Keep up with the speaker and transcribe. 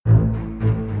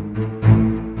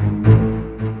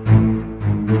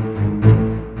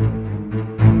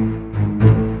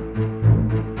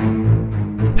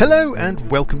Hello and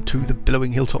welcome to the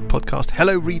Billowing Hilltop podcast.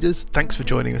 Hello readers, thanks for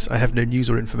joining us. I have no news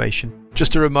or information.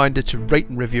 Just a reminder to rate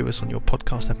and review us on your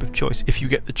podcast app of choice. If you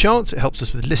get the chance, it helps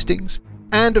us with listings.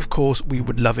 And of course, we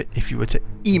would love it if you were to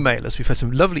email us. We've had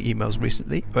some lovely emails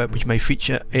recently, which may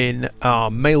feature in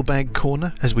our mailbag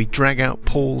corner as we drag out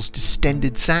Paul's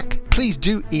distended sack. Please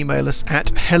do email us at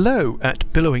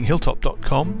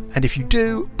hello@billowinghilltop.com. And if you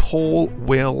do, Paul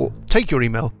will take your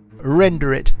email,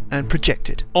 render it and project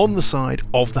it on the side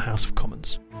of the House of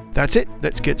Commons. That's it.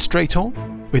 Let's get straight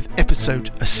on with episode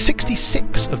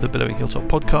 66 of the Billowing Hilltop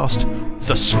podcast,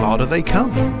 The Slaader They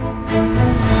Come.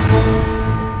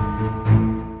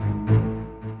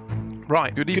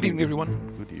 Right. Good evening, everyone.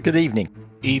 Good evening.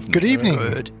 Good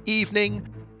evening.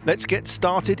 Let's get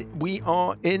started. We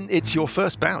are in. It's your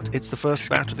first bout. It's the first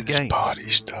bout of the game. This party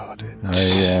started. Oh,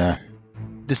 yeah.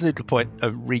 There's no little point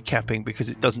of recapping because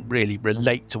it doesn't really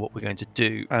relate to what we're going to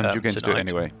do. And you're going tonight.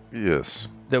 to do it anyway. Yes.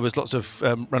 There was lots of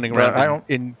running around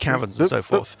in caverns and so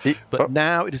forth. But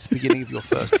now it is the beginning of your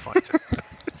first fight.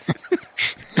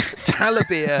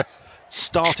 Talabir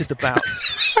started the bout.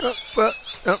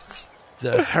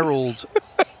 The herald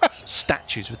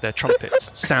statues with their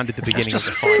trumpets sounded the beginning of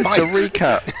the fight. It's a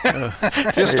recap.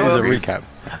 Just as a recap.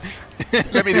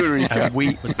 Let me do a recap. And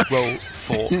we must roll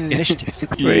for initiative.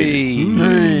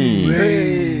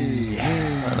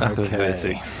 Another of this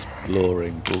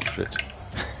exploring bullshit.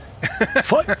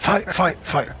 Fight.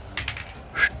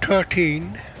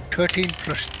 13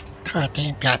 plus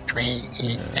 13 plus 3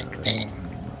 is 16.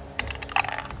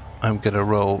 I'm going to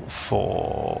roll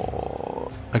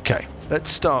for... Okay,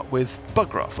 let's start with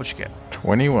Bugraff. What you get?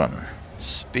 21.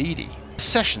 Speedy.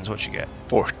 Sessions. What you get?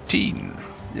 14.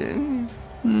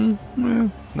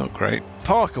 Not great.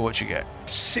 Parker. What you get?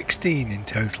 16 in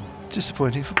total.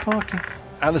 Disappointing for Parker.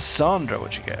 Alessandra.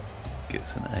 What you get?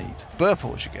 Gets an 8.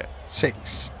 Burple. What you get?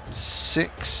 6.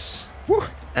 6. Woo.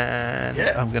 And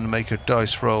Yeah. I'm going to make a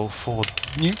dice roll for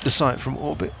Newt the Site from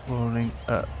orbit. Rolling.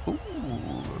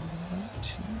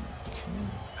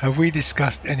 Have we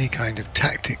discussed any kind of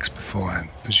tactics beforehand?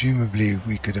 Presumably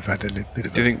we could have had a little bit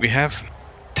of Do you think we have?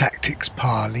 tactics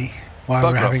parley while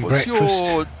we're having what's breakfast.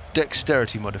 your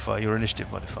dexterity modifier, your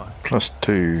initiative modifier?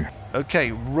 +2.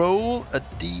 Okay, roll a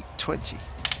d20.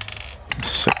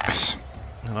 6.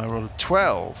 And I rolled a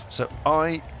 12, so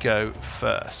I go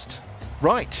first.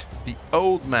 Right, the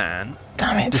old man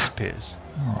disappears.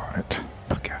 Alright.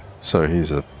 Okay. So he's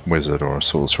a wizard or a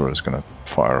sorcerer who's going to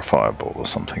fire a fireball or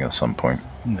something at some point.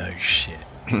 No shit.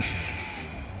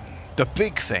 The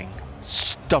big thing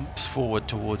stumps forward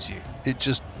towards you. It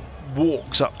just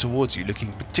walks up towards you,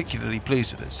 looking particularly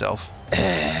pleased with itself.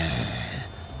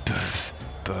 Buff,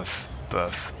 buff,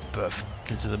 buff, buff,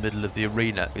 into the middle of the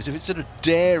arena, as if it's sort of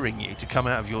daring you to come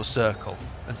out of your circle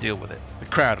and deal with it. The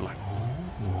crowd are like,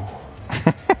 ooh.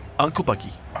 Uncle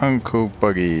Buggy. Uncle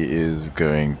Buggy is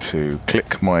going to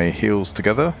click my heels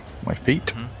together, my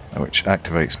feet, which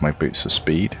activates my boots of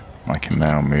speed. I can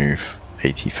now move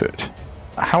 80 foot.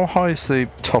 How high is the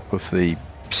top of the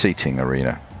seating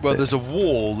arena? Well, there's a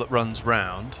wall that runs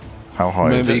round. How high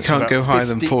is Remember, it? you can't About go higher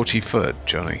than 50. 40 foot,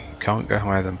 Johnny. You can't go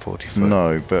higher than 40 foot.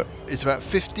 No, but It's about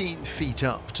 15 feet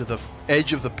up to the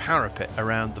edge of the parapet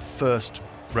around the first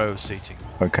row of seating.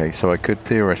 okay, so I could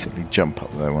theoretically jump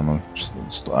up there when I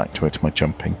just activate my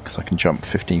jumping, because I can jump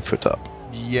 15 foot up.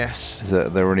 Yes. Is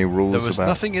there any rules There was about?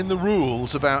 nothing in the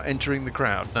rules about entering the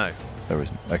crowd. No. There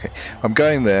isn't. Okay, I'm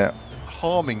going there.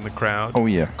 Harming the crowd Oh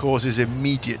yeah, causes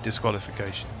immediate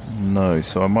disqualification. no.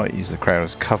 So I might use the crowd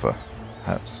as cover,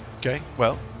 perhaps. Okay,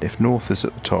 well, If north is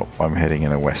at the top, I'm heading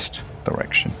in a west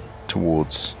direction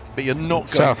towards. but you're not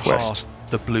going Southwest. past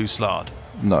the blue slard.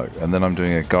 No, and then I'm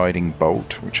doing a guiding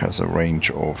bolt, which has a range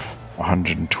of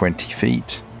 120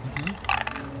 feet.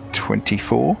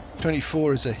 24.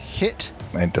 24 is a hit.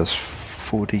 And does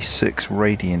 46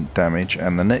 radiant damage,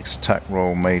 and the next attack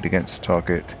roll made against the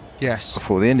target Yes.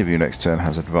 before the end of your next turn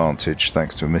has advantage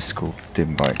thanks to a mystical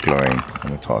dim light glowing on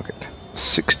the target.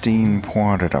 16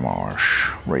 points de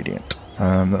damage radiant.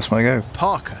 That's my go.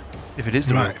 Parker, if it is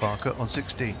the real Right. Parker, on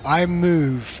 16. I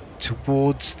move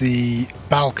towards the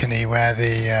balcony where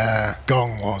the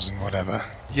gong was and whatever.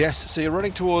 Yes, so you're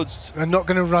running towards I'm not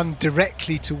going to run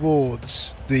directly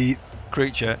towards the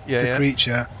creature. Yeah.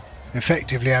 creature.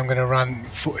 Effectively, I'm going to run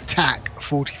attack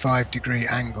 45-degree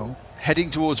angle. Heading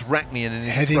towards Rachnian in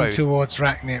his Heading throat. towards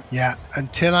Rachnian, yeah,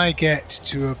 until I get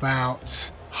to about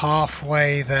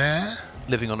halfway there.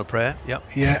 Living on a prayer. Yep.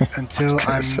 Yeah, until gonna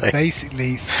I'm say.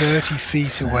 basically 30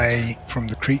 feet away from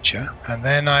the creature. And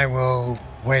then I will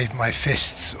wave my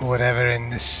fists or whatever in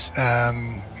this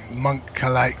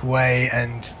monk-like way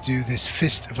and do this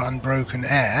fist of unbroken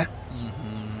air.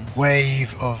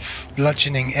 wave of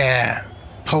bludgeoning air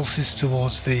pulses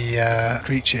towards the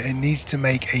creature. It needs to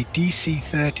make a DC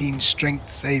 13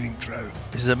 strength saving throw.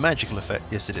 This is a magical effect.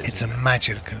 Yes, it is. It's a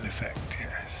magical effect,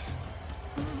 yes.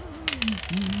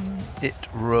 It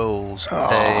rolls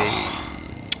a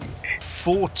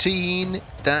 14.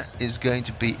 That is going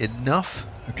to be enough.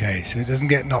 Okay, so it doesn't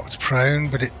get knocked prone,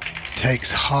 but it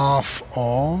takes half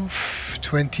of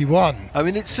 21. I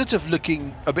mean, it's sort of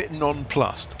looking a bit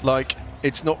nonplussed, like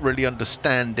it's not really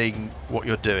understanding what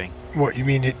you're doing. What, you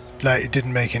mean it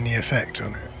didn't make any effect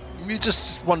on it? It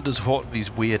just wonders what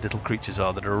these weird little creatures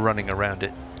are that are running around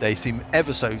it. They seem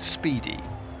ever so speedy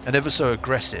and ever so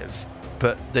aggressive,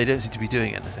 but they don't seem to be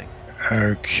doing anything.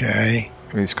 Okay.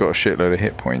 He's got a shitload of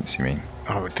hit points, you mean?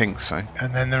 I would think so.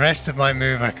 And then the rest of my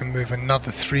move, I can move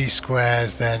another 3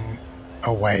 squares then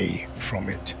away from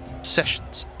it.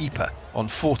 Sessions, EPA, on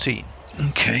 14.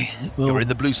 Okay. You're in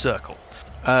the blue circle.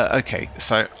 Okay,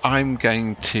 so I'm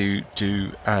going to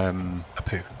do a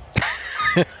poo.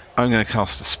 I'm going to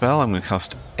cast a spell. I'm going to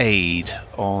cast Aid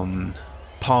on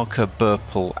Parker,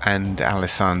 Burple, and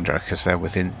Alessandra because they're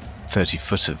within 30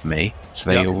 foot of me. So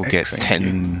they all get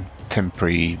 10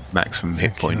 temporary maximum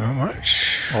hit point Thank you very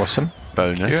much. Awesome.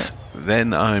 bonus.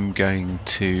 Then I'm going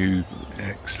to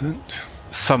Excellent.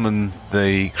 summon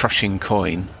the crushing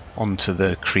coin onto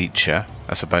the creature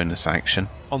as a bonus action.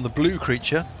 On the blue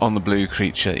creature. On the blue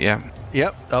creature, yeah.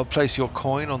 Yep, I'll place your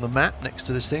coin on the map next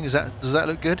to this thing. Does that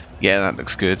look good? Yeah, that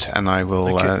looks good. And I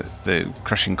will, Okay. the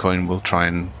crushing coin will try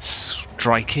and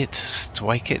strike it.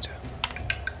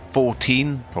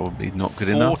 14, probably not good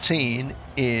enough. 14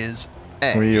 is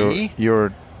a Well,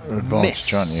 you're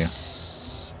advanced, aren't you?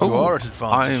 miss. You are at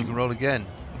advantage. You can roll again.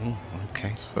 Oh,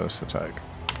 okay. First attack.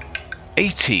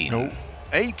 18. No.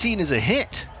 18 is a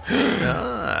hit.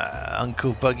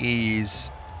 Uncle Buggy's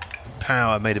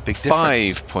power made a big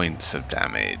difference. 5 points of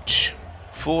damage.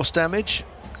 Force damage,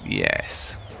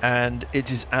 Yes. and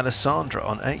it is Alessandra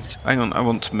on 8. Hang on, I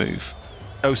want to move.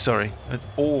 Oh, sorry. I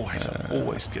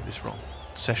always get this wrong.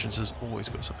 Sessions has always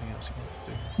got something else he wants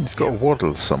to do. He's got a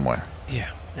waddle somewhere. Yeah.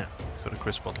 Yeah, he's got a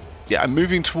crisp bottle. Yeah, I'm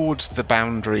moving towards the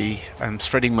boundary and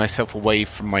spreading myself away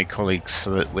from my colleagues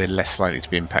so that we're less likely to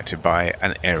be impacted by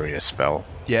an area spell.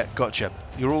 Yeah, gotcha.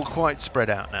 You're all quite spread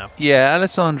out now. Yeah,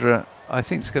 Alessandra, I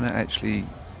think, is going to actually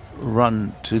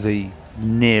run to the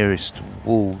nearest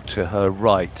wall to her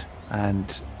right,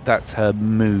 and that's her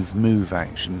move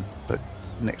action. But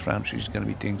next round, she's going to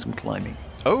be doing some climbing.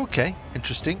 Okay,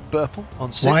 interesting. Burple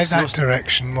on 6. Why that Yours-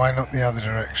 direction? Why not the other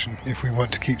direction if we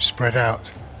want to keep spread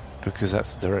out? Because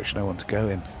that's the direction I want to go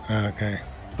in. Okay.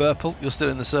 Burple, you're still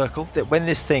in the circle. That when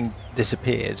this thing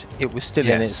disappeared, it was still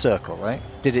in Yes. its circle, right?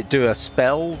 Did it do a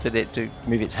spell? Did it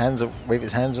wave its hands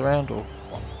around, or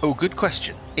what? Oh, good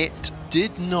question. It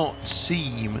did not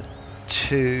seem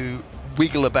to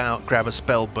wiggle about, grab a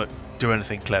spell, but do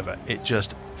anything clever. It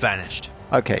just vanished.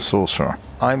 Okay, Sorcerer.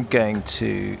 I'm going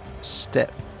to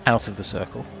step out of the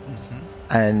circle,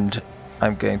 Mm-hmm. and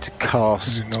I'm going to Would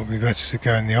cast. it not be better to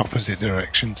go in the opposite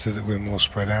direction so that we're more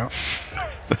spread out?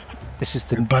 This is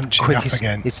the We're bunching up quickest.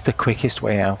 again. It's the quickest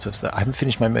way out of the. I haven't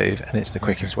finished my move, and it's the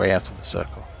quickest way out of the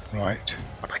circle. Right.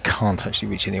 But I can't actually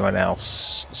reach anyone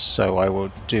else, so I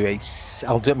will do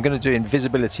I'm going to do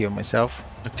invisibility on myself.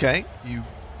 Okay, you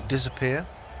disappear.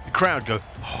 The crowd go,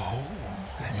 oh.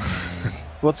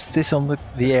 What's this on the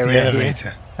It's area the here? elevator.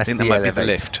 I That's think the that might be elevator. the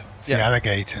lift. It's the Yeah.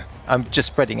 alligator. I'm just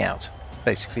spreading out,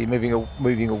 basically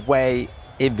moving away,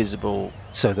 invisible,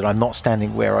 so that I'm not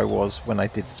standing where I was when I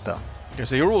did the spell. Okay,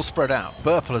 so you're all spread out.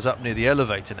 Burple is up near the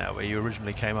elevator now, where you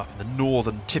originally came up in the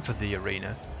northern tip of the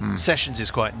arena. Sessions is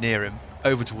quite near him,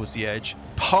 over towards the edge.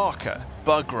 Parker,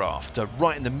 Bugraft are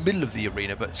right in the middle of the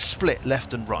arena, but split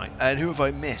left and right. And who have I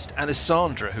missed?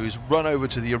 Alessandra, who's run over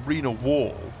to the arena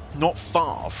wall, not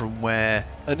far from where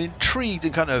an intrigued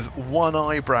and kind of one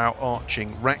eyebrow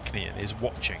arching Rachnian is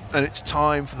watching. And it's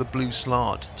time for the blue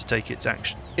Slaader to take its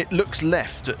action. It looks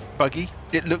left at Buggy.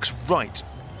 It looks right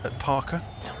at Parker.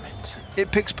 Damn it!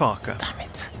 It picks Parker. Damn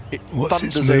it! It What's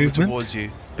its thunders over movement? towards you,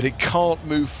 but it can't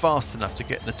move fast enough to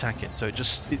get an attack in. So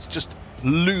it's just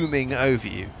looming over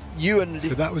you. You and So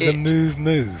that was a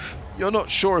move. You're not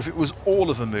sure if it was all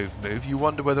of a move. You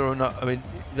wonder whether or not. I mean,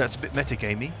 that's a bit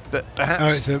metagamey, but Oh,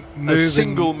 perhaps it's a a move.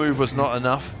 single move was not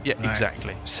enough. Yeah, Right.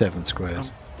 exactly. 7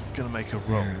 squares. Gonna make a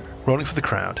roll. Rolling for the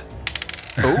crowd.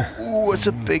 Oh, it's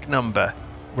a big number.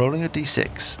 Rolling a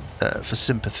d6 for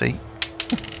sympathy.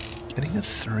 Getting a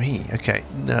 3. Okay,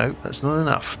 no, that's not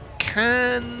enough.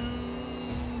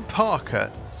 Can Parker,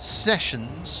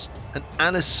 Sessions, and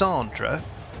Alessandra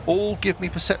all give me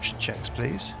perception checks,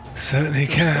 please? Certainly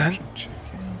can.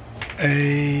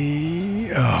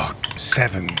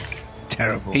 7.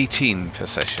 Terrible. 18 for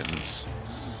Sessions.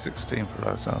 16 for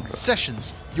Alexandra.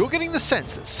 Sessions, you're getting the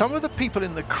sense that some of the people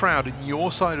in the crowd in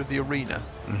your side of the arena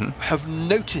have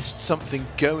noticed something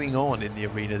going on in the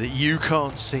arena that you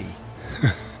can't see.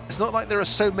 It's not like there are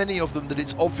so many of them that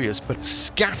it's obvious, but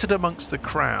scattered amongst the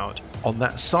crowd on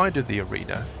that side of the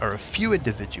arena are a few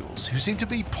individuals who seem to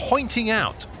be pointing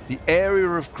out the area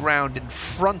of ground in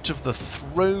front of the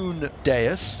throne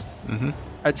dais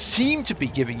and seem to be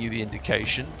giving you the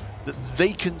indication that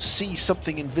they can see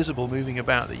something invisible moving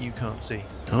about that you can't see.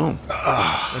 Oh.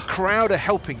 The crowd are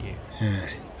helping you. Yeah.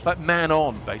 Like man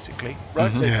on, basically.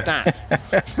 Right? It's that.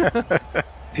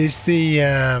 Is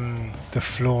the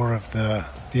floor of the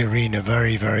arena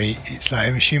very, very... It's like,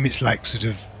 I assume it's like sort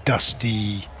of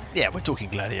dusty... Yeah, we're talking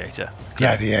gladiator.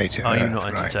 Gladiator. Are you Earth, not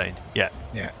right. entertained? Yeah.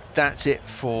 Yeah. That's it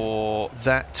for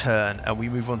that turn, and we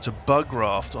move on to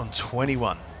Bugraft on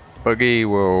 21. Buggy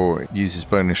will use his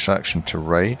bonus action to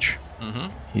rage.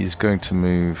 He's going to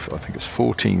move, I think it's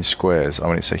 14 squares. I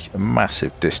mean, it's a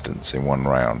massive distance in one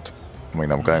round. I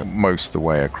mean, I'm going most of the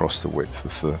way across the width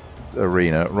of the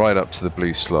arena, right up to the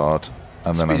blue slard,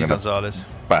 and then Speedy I'm going to Gonzalez.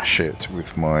 bash it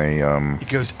with my... He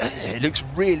goes, it looks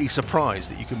really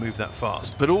surprised that you can move that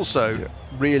fast, but also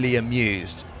really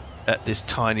amused at this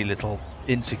tiny little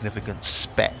insignificant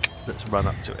speck that's run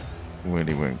up to it.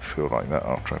 Really won't feel like that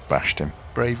after I bashed him.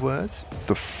 Brave words.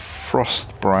 The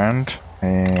Frost Brand,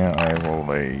 I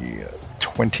roll a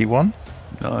 21.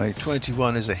 Nice.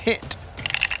 21 is a hit.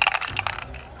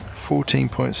 14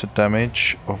 points of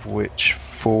damage, of which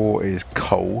 4 is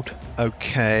cold.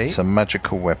 Okay. It's a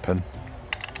magical weapon.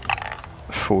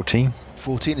 14.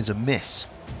 14 is a miss.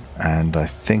 And I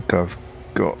think I've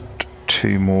got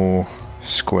 2 more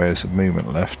squares of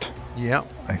movement left. Yeah.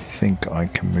 I think I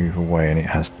can move away, and it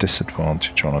has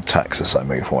disadvantage on attacks as I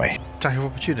move away. Attack of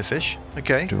opportunity fish.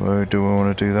 Okay. Do I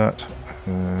want to do that?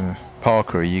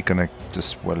 Parker, are you going to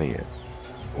just welly it?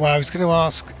 Well, I was going to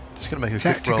ask Just going to make a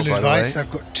quick tactical roll, by advice. the way.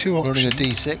 I've got 2 Rolling a options.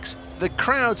 d6. The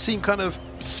crowd seem kind of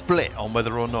split on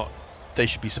whether or not they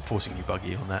should be supporting you,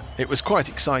 Buggy, on that. It was quite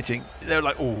exciting. They were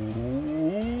like,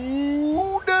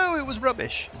 oh, no, it was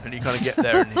rubbish. And you kind of get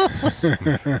there and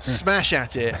you smash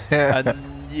at it. And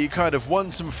you kind of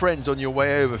won some friends on your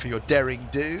way over for your daring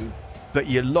do. But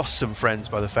you lost some friends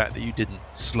by the fact that you didn't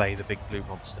slay the big blue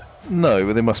monster. No,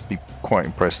 but they must be quite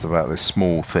impressed about this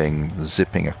small thing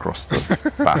zipping across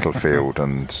the battlefield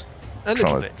and A little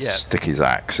trying bit, to yeah. stick his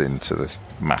axe into this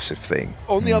massive thing.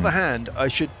 On the other hand, I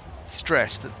should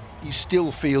stress that you still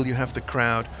feel you have the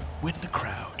crowd. Win the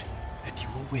crowd, and you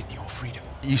will win your freedom.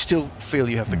 You still feel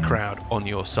you have the crowd on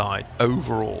your side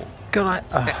overall. God,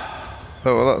 Oh,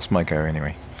 well, that's my go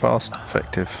anyway. Fast,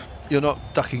 effective. You're not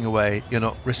ducking away. You're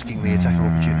not risking the attack of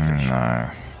opportunity. No.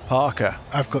 Parker.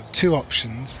 I've got 2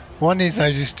 options. One is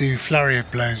I just do flurry of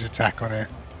blows attack on it.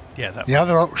 Yeah, that The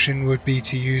other option would be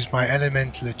to use my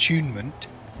elemental attunement,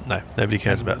 No, nobody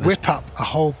cares about this. whip up a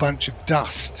whole bunch of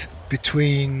dust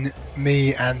between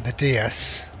me and the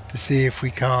dais to see if we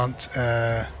can't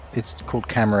it's called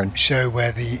Cameron. show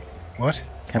where the... What?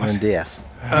 Cameron What? Diaz.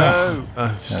 Oh,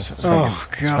 That's Oh,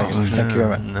 God. Thank you very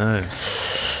much. No.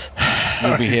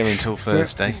 You'll be here until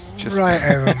Thursday. Just, Right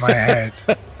over my head.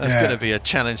 that's going to be a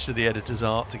challenge to the editor's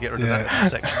art to get rid of that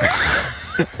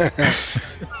section.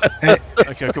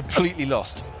 Okay, I'm completely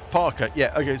lost. Parker,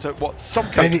 yeah, okay, so what?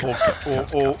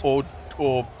 Thumbcoat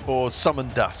or summon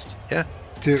dust, yeah?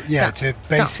 To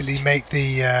basically make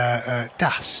the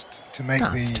dust. To make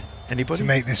Dust. Anybody? to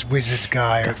make this wizard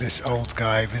guy or Dust. this old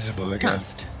guy visible again.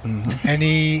 Dust.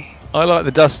 Any... I like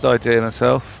the dust idea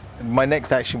myself. My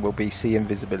next action will be see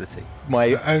invisibility.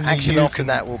 My But only action you after can-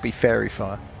 that will be fairy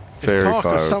fire. Fairy Parker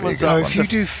fire would be a summons good up- one. if you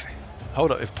do...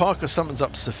 Hold up, if Parker summons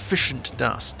up sufficient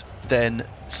dust, then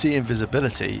see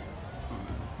invisibility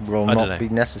Will I don't not know. be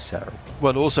necessary.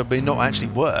 will also be not actually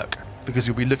work, because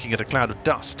you'll be looking at a cloud of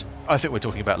dust. I think we're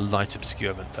talking about light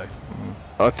obscurement, though.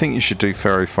 I think you should do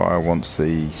fairy fire once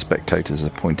the spectators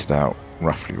have pointed out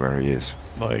roughly where he is.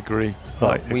 I agree.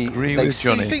 Well, I agree they with see- Do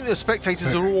you Johnny. think the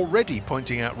spectators are already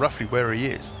pointing out roughly where he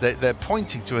is? They're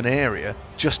pointing to an area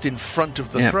just in front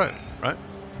of the Yeah. throne, right?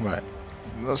 Right.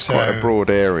 That's So- quite a broad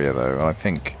area, though. And I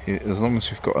think as long as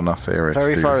we've got enough area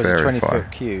Fairy to do fire is a fairy 20-foot fire.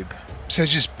 cube. So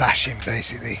just bash him,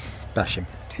 basically. Bash him.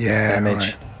 Yeah, Damage.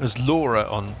 right. As Laura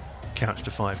on Couch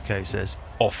to 5K says,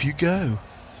 off you go.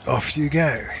 Off you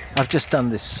go. I've just done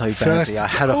this so badly. First, I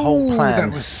had a whole plan.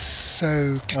 That was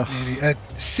so nearly...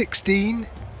 16?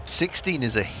 16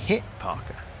 is a hit,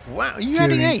 Parker. Wow, are you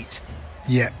Doing- adding 8?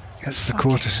 Yeah, that's the Fucking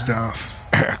quarterstaff.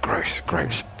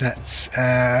 Gross. That's...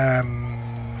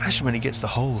 Imagine when he gets the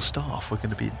whole staff, we're going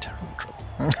to be in terrible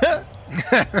trouble.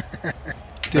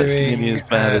 nearly doing as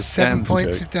bad as 7 Dan's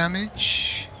points joke. of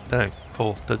damage. No,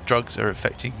 Paul, the drugs are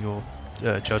affecting your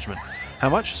judgment. How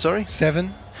much? Sorry?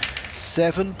 7.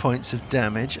 7 points of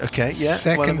damage. Okay, yeah.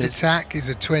 Second attack is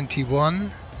a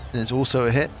 21. There's also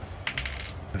a hit.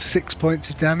 6 points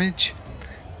of damage.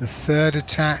 The third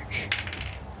attack,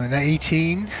 an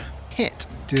 18. Hit.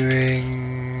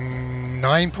 Doing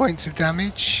 9 points of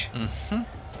damage. Mm-hmm.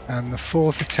 And the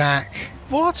fourth attack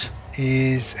What?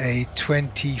 is a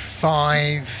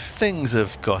 25. Things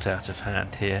have got out of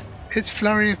hand here. It's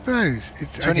flurry of blows.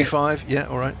 It's 25, yeah,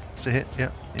 all right. It's a hit,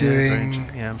 yeah. Doing- range.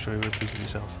 Yeah, I'm sure you would please with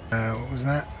yourself. What was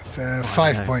that? I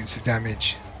 5 know. points of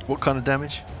damage. What kind of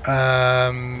damage?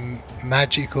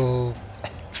 Magical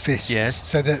fists. Yes.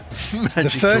 So that the Magical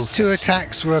first two fists.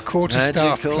 attacks were a quarter staff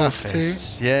Magical plus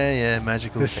fists. Yeah,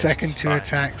 magical two. The fists. second two Fine.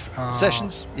 attacks are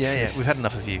Sessions? Yeah, fists. we've had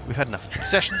enough of you. We've had enough of you.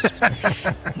 Sessions?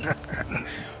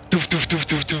 Doof, doof, doof,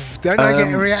 doof, doof. Don't I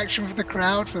get a reaction from the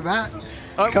crowd for that?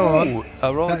 Come on.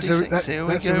 I'll roll That's a a- d6. that- Here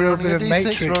we that's go. a real Rolling bit a of d6.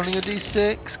 Matrix. Rolling a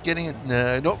d6. Getting a...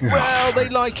 No, not... Well, they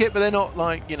like it, but they're not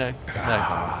like, no.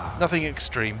 Nothing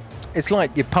extreme. It's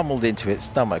like you're pummeled into its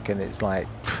stomach, and it's like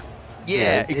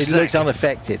Yeah, it looks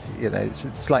unaffected.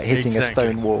 It's like hitting Exactly.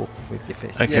 a stone wall with your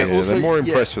fist. Okay, Yeah, also- they're more yeah.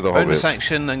 impressed with the Bonus Hobbit.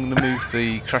 action, I'm going to move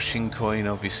the crushing coin,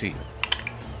 obviously.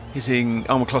 Hitting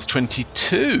armor class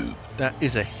 22 That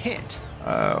is a hit.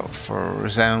 for a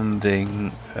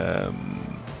resounding,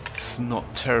 it's not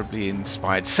terribly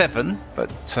inspired 7,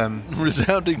 but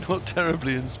Resounding, not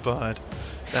terribly inspired.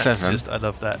 That's 7. just, I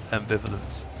love that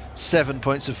ambivalence. 7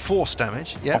 points of force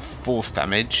damage. Yeah. Off force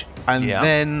damage, and Yeah.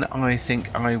 then I think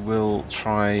I will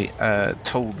try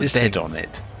Toll the This Dead thing. on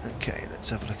it. Okay, let's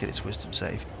have a look at its wisdom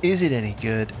save. Is it any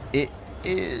good? It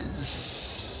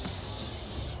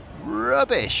is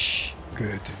rubbish.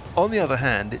 Good. On the other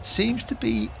hand, it seems to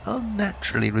be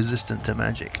unnaturally resistant to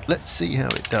magic. Let's see how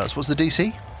it does. What's the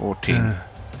DC? 14.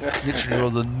 Literally roll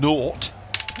the naught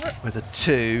with a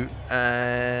 2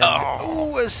 and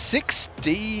a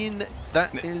 16.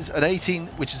 That is an 18,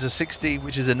 which is a 16,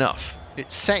 which is enough.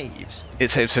 It saves.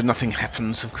 It saves, so nothing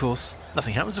happens, of course.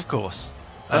 Nothing happens, of course.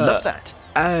 I love that.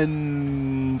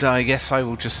 And I guess I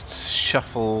will just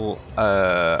shuffle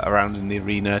around in the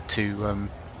arena to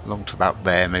along to about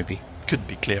there, maybe. Couldn't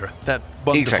be clearer. That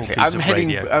wonderful Exactly. piece I'm of heading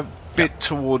radio. a bit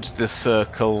towards the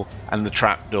circle and the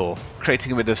trapdoor,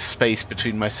 creating a bit of space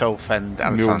between myself and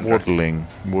You're Alessandra.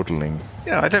 waddling.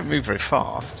 Yeah, I don't move very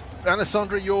fast.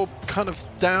 Alessandra, you're kind of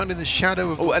down in the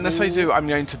shadow of the Oh, and as I wall. do, I'm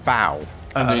going to bow.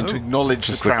 I'm going to acknowledge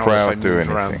Does the the crowd, crowd as I do move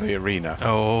around anything? the arena.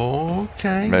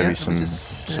 Okay. Maybe yeah, let me some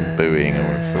just, booing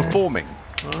or Performing.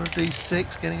 Or a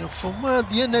d6, getting a full. Well,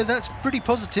 yeah, no, that's pretty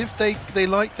positive. They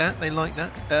like that. They like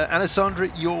that. Alessandra,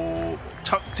 you're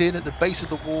tucked in at the base of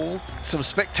the wall. Some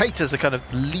spectators are kind of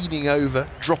leaning over,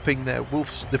 dropping their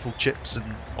wolf's nipple chips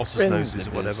and otter's noses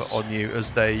or whatever on you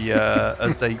as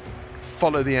they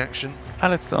follow the action.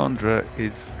 Alessandra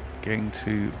is going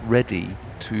to ready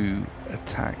to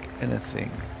attack anything.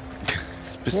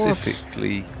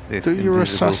 Specifically, this Do your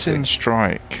invisible assassin thing.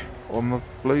 strike on the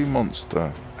blue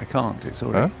monster. I can't. It's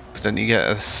already. Huh? But don't you get a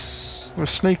With a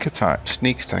sneak attack.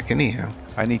 sneak attack anyhow?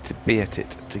 I need to be at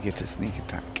it to get a sneak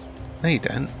attack. No, you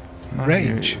don't. No,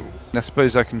 Range. I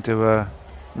suppose I can do a.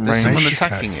 There's someone Range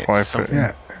attacking it. 5 foot.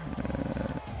 Yeah.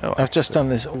 Oh, I've just done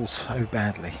this all so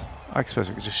badly. I suppose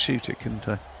I could just shoot it, couldn't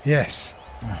I? Yes.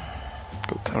 Got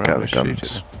to All take right, out I'll the shoot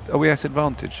guns. it then. Are we at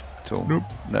advantage at all? Nope.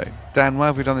 No. Dan, why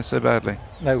have we done this so badly?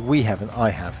 No, we haven't. I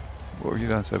have. What have you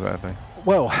done so badly?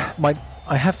 Well,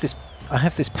 I have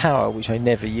this power which I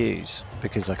never use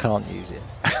because I can't use it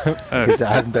because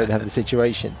don't have the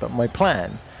situation. But my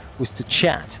plan was to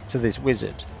chat to this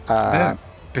wizard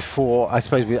before. I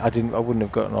suppose I wouldn't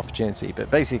have got an opportunity. But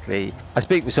basically, I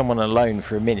speak with someone alone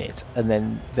for a minute, and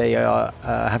then they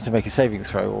have to make a saving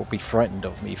throw or be frightened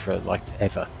of me for like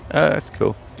ever. That's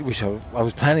cool. Which I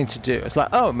was planning to do. It's like,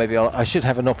 oh, maybe I should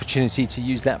have an opportunity to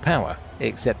use that power,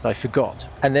 except I forgot.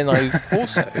 And then I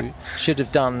also should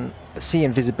have done see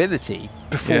invisibility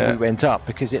before Yeah. we went up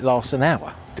because it lasts an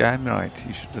hour. Damn right,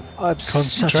 you should have. I'm such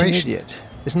an Concentration. idiot.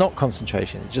 It's not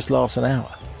concentration. It just lasts an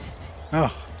hour.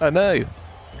 Oh, I know.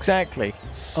 Exactly.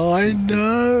 I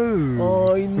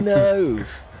know. I know.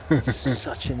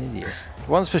 Such an idiot.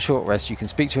 Once per short rest, you can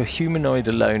speak to a humanoid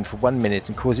alone for 1 minute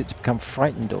and cause it to become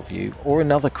frightened of you or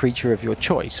another creature of your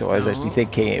choice. So I was actually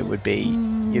thinking it would be,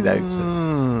 sort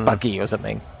of buggy or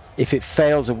something. If it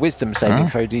fails a wisdom saving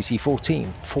throw DC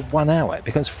 14 for 1 hour, it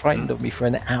becomes frightened of me for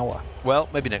an hour. Well,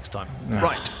 maybe next time.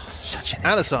 Right. Such an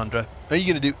Alessandra, are you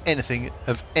going to do anything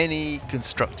of any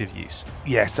constructive use?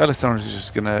 Yes, Alessandra's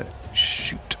just gonna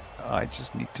shoot. I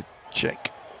just need to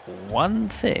check one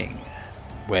thing.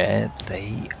 where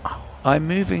they are. I'm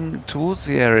moving towards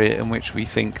the area in which we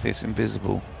think this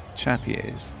invisible chappie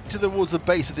is. Towards the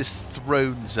base of this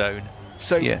throne zone.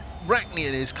 So Yeah.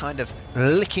 Rachnian is kind of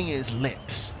licking his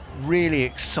lips, really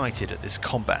excited at this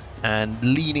combat, and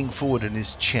leaning forward in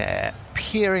his chair,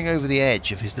 peering over the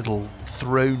edge of his little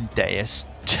throne dais.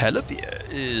 Telebia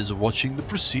is watching the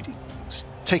proceedings,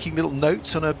 taking little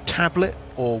notes on a tablet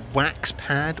or wax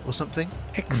pad or something.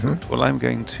 Excellent. Well, I'm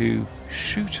going to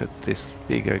shoot at this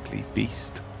big ugly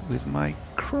beast with my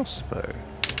crossbow.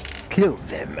 Kill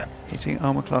them. Hitting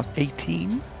armor class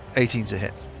 18. 18's a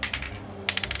hit.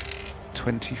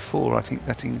 24. I think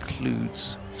that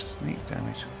includes sneak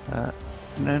damage.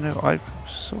 No, I'm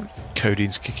sorry.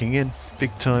 Codine's kicking in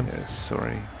big time. Yeah,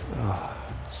 sorry.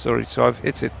 Sorry, so I've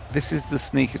hit it. This is the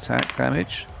sneak attack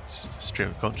damage. It's just a stream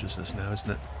of consciousness now,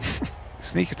 isn't it?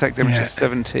 Sneak attack damage Yeah. is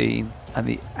 17, and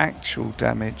the actual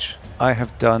damage, I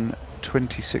have done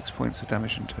 26 points of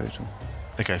damage in total.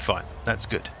 Okay, fine. That's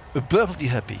good. Purple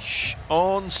Herpish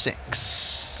on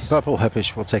 6. Purple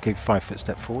Herpish will take a 5-foot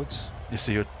step forwards. You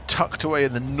see, you're tucked away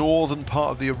in the northern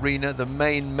part of the arena. The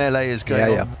main melee is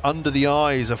going on under the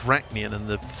eyes of Rachnian and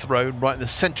the throne, right in the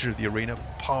centre of the arena.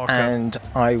 Parker. And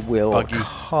I will Buggy.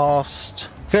 cast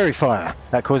Fairy Fire.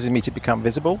 That causes me to become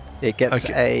visible. It gets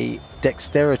a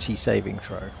dexterity saving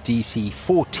throw. DC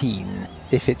 14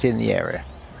 if it's in the area,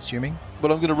 assuming.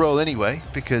 Well, I'm going to roll anyway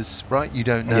because, right, you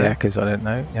don't know. Yeah, because I don't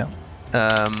know. Yeah.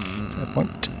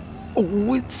 Point.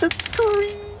 Oh, it's a 3.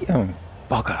 Oh,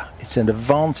 bugger. It's an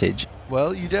advantage.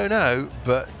 Well, you don't know,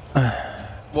 but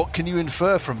what can you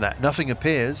infer from that? Nothing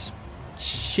appears.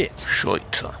 Shit.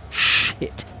 Shite.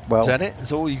 Shit. Well, Is that it?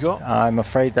 That's all you got? I'm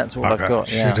afraid that's all I've got.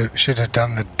 Yeah. Should have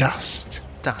done the dust.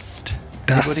 Dust.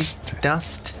 Dust. Anybody?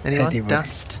 Dust? Anyone? Anybody.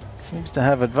 Dust? Seems to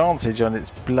have advantage on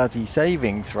its bloody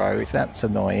saving throw, if that's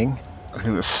annoying. I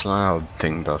think the Slaader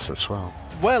thing does as well.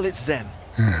 Well, it's them.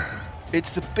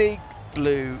 It's the big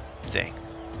blue thing.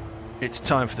 It's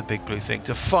time for the big blue thing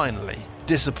to finally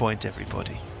disappoint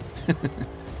everybody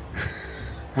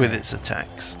with its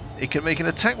attacks. It can make an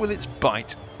attack with its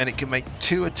bite, and it can make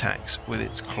 2 attacks with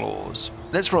its claws.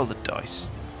 Let's roll the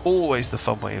dice. Always the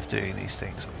fun way of doing these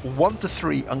things. 1 to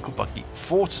 3, Uncle Buggy.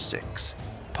 4 to 6,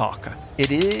 Parker.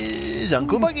 It is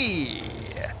Uncle Buggy.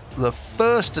 The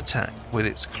first attack with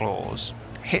its claws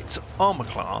hits armor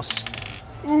class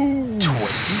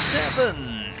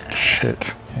 27.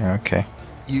 Shit. Yeah, okay.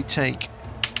 You take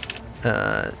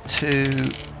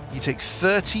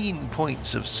 13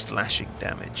 points of slashing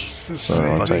damage. It's the So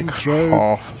I'll saving take throw.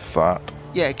 half of that.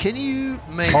 Yeah, can you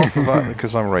make Half of that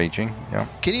because I'm raging. Yeah.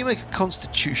 a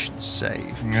Constitution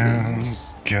save, Oh, please?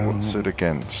 What's it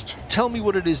against? Tell me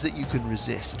what it is that you can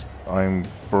resist. I'm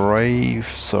brave,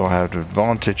 so I have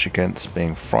advantage against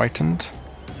being frightened.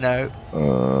 No,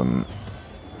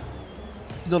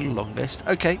 not a long list.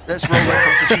 Okay, let's roll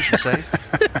that Constitution save.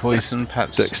 Poison,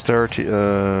 perhaps. Dexterity,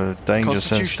 danger sense,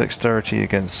 Constitution. dexterity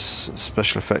against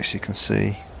special effects you can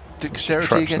see. Dexterity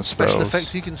Traps and against special spells.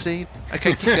 effects you can see.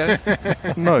 Okay, keep going.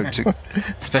 No,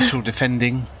 Special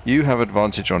defending. you have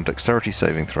advantage on dexterity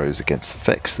saving throws against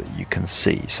effects that you can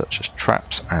see, such as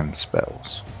traps and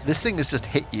spells. This thing has just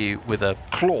hit you with a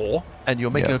claw, and you're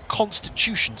making Yeah. a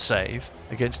Constitution save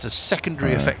against a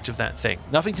secondary effect of that thing.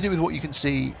 Nothing to do with what you can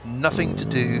see. Nothing to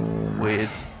do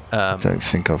with. I don't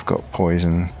think I've got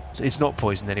poison. It's not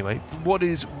poison anyway. What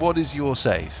is your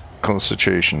save?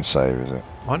 Constitution save, is it?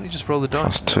 Why don't you just roll the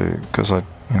dice? Plus 2, because they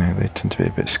tend to be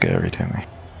a bit scary, don't they?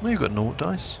 Well, you've got 0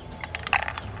 dice.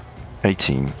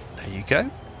 18. There you go.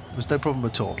 There's no problem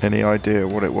at all. Any idea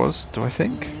what it was, do I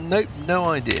think? Nope, no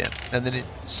idea. And then it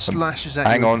slashes at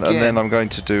Hang you on, again. and then I'm going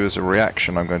to do as a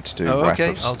reaction, I'm going to do Oh, Wrath okay.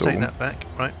 of I'll Storm. take that back.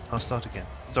 Right, I'll start again.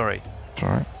 Sorry.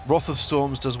 Alright. Wrath of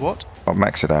Storms does what? I'll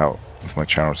max it out with my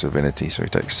Channel Divinity, so he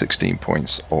takes 16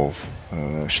 points of...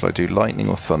 shall I do Lightning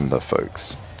or Thunder,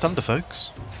 folks? Thunder,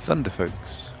 folks. Thunderfolks.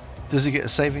 Does he get a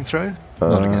saving throw?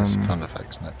 Not against Um, Thunder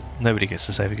Folks, no. Nobody gets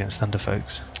to save against Thunder,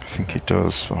 folks. I think he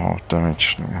does for half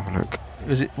damage. Let me have a look.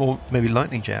 Is it more maybe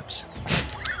lightning jabs?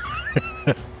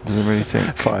 Does anybody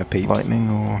think Fire peeps. lightning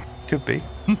or... Could be.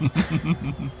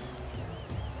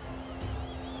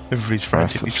 Everybody's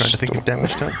frantically trying to think of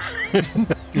damage types.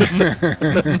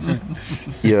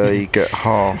 Yeah, you get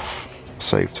half,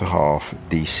 save to half,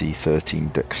 DC 13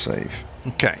 dex save.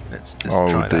 Okay, let's just I'll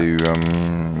try that. do,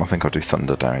 I think I'll do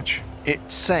thunder damage. It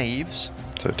saves.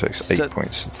 So it takes 8 So-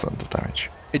 points of thunder damage.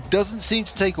 It doesn't seem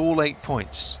to take all 8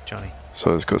 points, Johnny.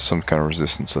 So it's got some kind of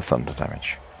resistance to thunder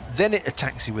damage. Then it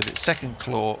attacks you with its second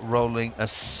claw, rolling a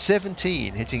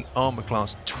 17, hitting armor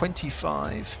class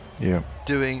 25, Yeah.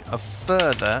 doing a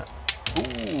further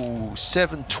Ooh,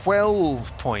 7,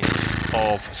 12 points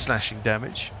of slashing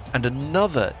damage. And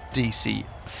another DC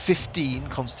 15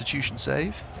 Constitution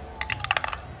save.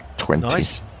 20.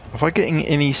 Nice. Am I getting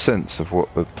any sense of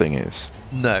what the thing is?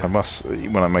 No. I must,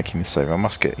 when I'm making this save, I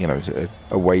must get, is it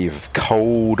a wave of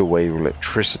cold, a wave of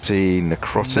electricity,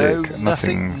 necrotic? No,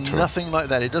 nothing like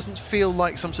that. It doesn't feel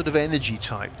like some sort of energy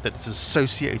type that's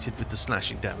associated with the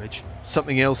slashing damage.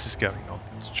 Something else is going on.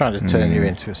 It's trying to turn you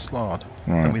into a Slaader.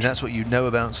 Right. I mean, that's what you know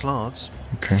about Slaads.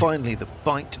 Okay. Finally, the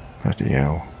bite. Bloody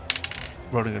hell.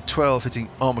 Rolling a 12, hitting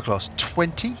armor class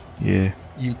 20. Yeah.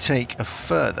 You take a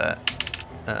further...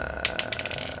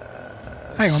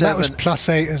 Hang on, that was 7,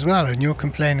 +8 as well, and you're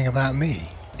complaining about me.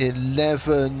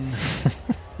 11...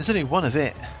 There's only one of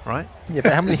it, right? Yeah,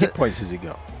 but how many hit points has he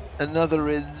got? Another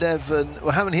 11...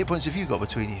 Well, how many hit points have you got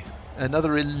between you?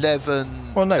 Another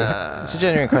 11... Well, no, it's a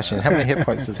genuine question. How many hit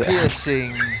points does it have?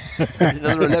 Piercing...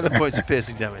 Another 11 points of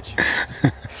piercing damage.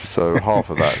 So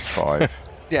half of that is 5.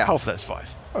 Yeah, half of that's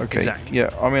 5. Okay. Exactly. Yeah,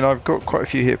 I mean, I've got quite a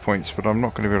few hit points, but I'm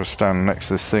not going to be able to stand next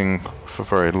to this thing for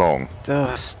very long,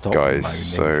 Stop guys. moaning.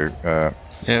 So,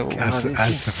 Yeah, well, As the It's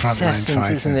frontline incessant,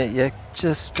 fighter. isn't it? You're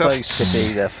just supposed to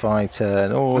be the fighter,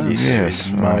 and all you do Yes,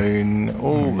 is moan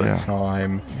all the yeah.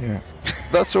 time. yeah.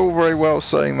 That's all very well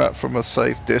saying that from a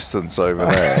safe distance over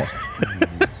there.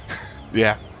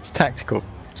 yeah. It's tactical,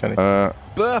 Johnny.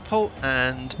 Burple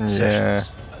and Yeah.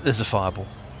 Sessions. There's a fireball.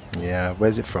 Yeah,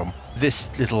 where's it from? This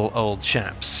little old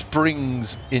chap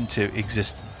springs into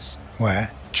existence.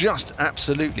 Where? Just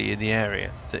absolutely in the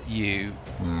area that you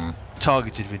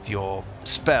targeted with your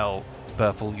spell,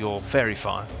 Burple, your fairy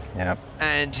fire. Yeah.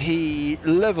 And he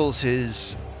levels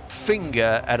his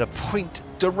finger at a point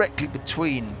directly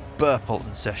between Burple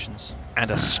and Sessions, and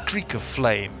a streak of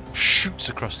flame shoots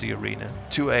across the arena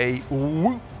to a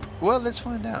whoop. Well, let's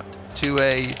find out. To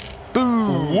a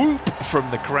boo whoop from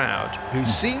the crowd, who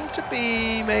seem to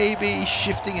be maybe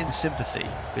shifting in sympathy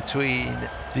between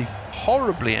the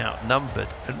horribly outnumbered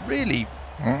and really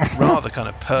rather kind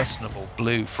of personable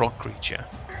blue frog creature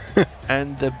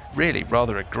and the really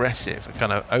rather aggressive and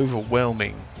kind of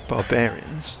overwhelming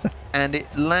barbarians. And it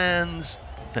lands...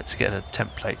 Let's get a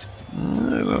template.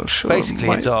 Well, sure. Basically,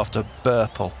 it's after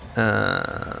Burple.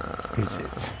 Is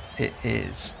it? It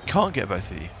is. Can't get both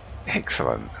of you.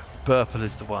 Excellent. Burple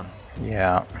is the one.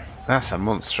 Yeah. That's a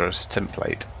monstrous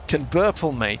template. Can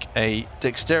Burple make a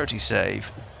dexterity save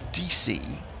DC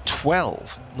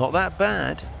 12? Not that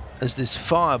bad, as this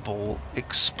fireball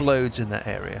explodes in that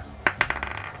area.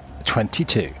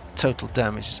 22. Total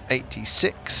damage is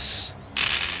 86.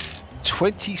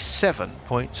 27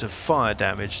 points of fire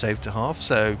damage saved to half,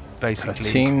 so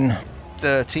basically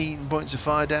 13 points of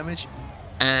fire damage.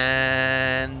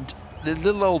 And the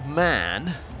little old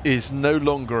man is no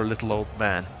longer a little old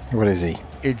man. What is he?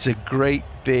 It's a great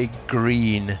big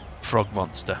green frog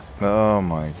monster. Oh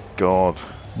my god.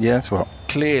 Yes, what?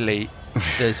 Clearly,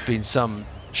 there's been some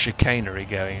chicanery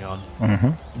going on.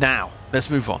 Mm-hmm. Now, let's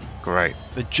move on. Great.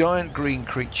 The giant green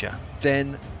creature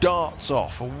then darts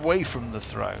off away from the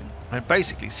throne and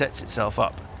basically sets itself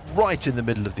up right in the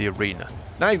middle of the arena.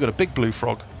 Now you've got a big blue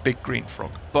frog, big green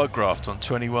frog. Buggraft on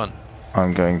 21.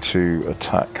 I'm going to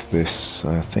attack this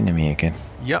thingamy again.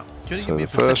 Yep. Do you want to So give me a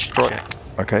the first perception strike. check?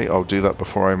 Okay, I'll do that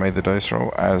before I made the dice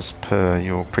roll, as per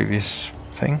your previous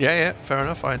thing. Yeah, fair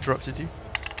enough. I interrupted you.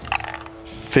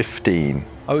 15.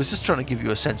 I was just trying to give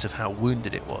you a sense of how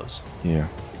wounded it was. Yeah.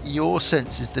 Your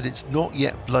sense is that it's not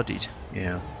yet bloodied.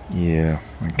 Yeah. Yeah,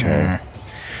 okay.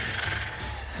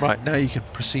 Right, now you can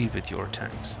proceed with your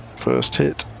attacks. First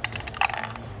hit.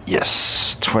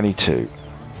 Yes, 22.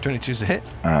 22's a hit.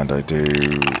 And I do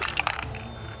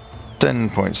 10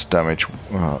 points damage.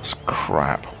 Oh, that's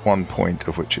crap. 1 point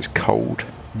of which is cold.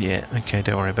 Yeah, okay,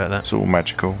 don't worry about that. It's all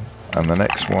magical. And the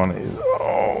next one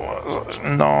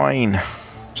is 9.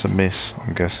 It's a miss,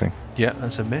 I'm guessing. Yeah,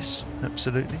 that's a miss,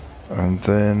 absolutely. And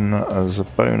then as a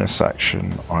bonus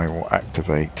action, I will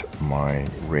activate my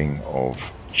ring of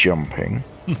jumping.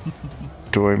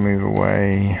 Do I move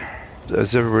away?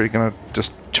 Is everybody going to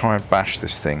just try and bash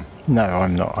this thing? No,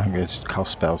 I'm not. I'm going to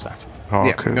cast spells at it.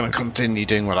 Yeah, I'm going to continue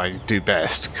doing what I do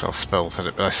best, cast spells at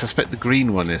it, but I suspect the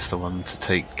green one is the one to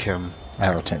take...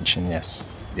 Our attention, yes.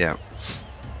 Yeah.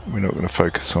 We're not going to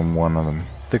focus on one of them.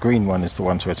 The green one is the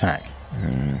one to attack.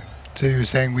 So you were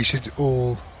saying we should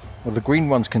all... Well, the green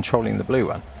one's controlling the blue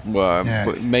one. Well, Yeah.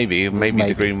 but maybe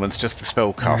the green one's just the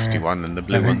spellcasty one, and the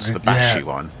blue think one's the that- bashy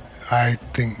one. I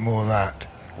think more that.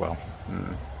 Well,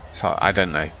 So I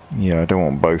don't know. Yeah, I don't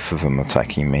want both of them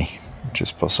attacking me, which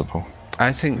is possible.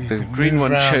 I think You the could green move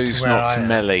one round to chose where not I to am.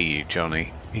 melee you,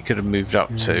 Johnny. He could have moved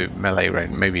up to melee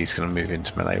range. Maybe he's going to move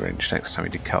into melee range next time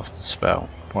he did cast a spell.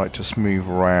 Might just move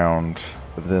around,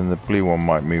 but then the blue one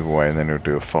might move away and then he'll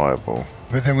do a fireball.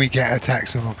 But then we get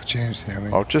attacks of opportunity. I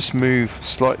mean, I'll just move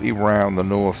slightly round the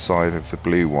north side of the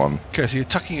blue one. Okay, so you're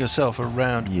tucking yourself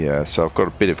around. Yeah, so I've got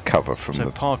a bit of cover from So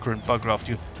the... Parker and Bugraft,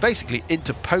 you're basically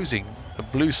interposing the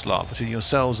blue Slaader between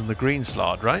yourselves and the green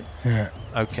Slaader, right? yeah.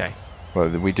 Okay. Well,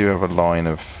 we do have a line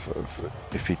of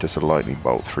if he does a lightning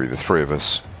bolt through the three of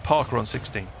us. Parker on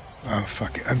 16. Oh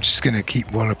fuck it! I'm just gonna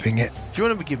keep walloping it. If you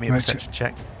want to give me a Right, perception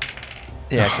check.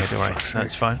 Yeah, okay, for don't worry. fuck's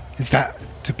That's sake. fine. Is that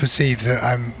to perceive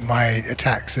that my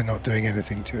attacks are not doing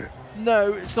anything to it?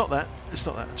 No, it's not that. It's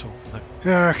not that at all.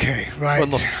 No. Okay, right.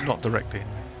 Well, not directly.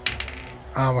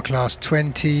 Armor class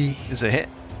 20, Is a hit,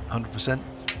 100%.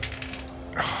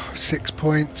 6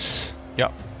 points.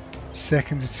 Yep.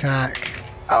 Second attack.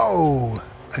 Oh,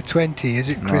 a 20. Is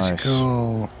it Nice.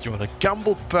 critical? Do you want to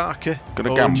gamble, Parker?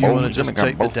 Gonna or gamble, do you want to gonna just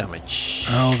take the gamble. damage?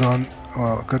 Hold on.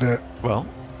 Well, got to. Well,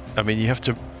 I mean, you have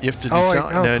to Oh, wait, decide. oh,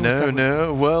 of course that was-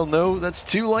 No. Well, no, that's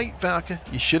too late, Parker.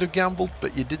 You should have gambled,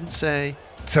 but you didn't say.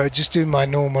 So just do my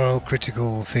normal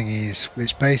critical thingies,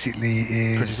 which basically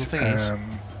is Critical thingies.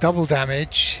 double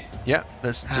damage Yeah,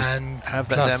 let's just and have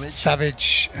that plus damage.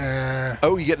 savage.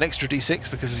 Oh, you get an extra d6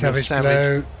 because of your Savage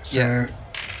savage. blow. So, Yeah.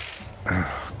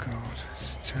 oh god,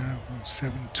 it's terrible.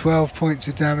 12 points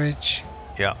of damage.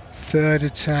 Yeah, Third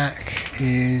attack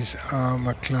is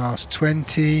armor class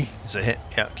 20. it's a hit.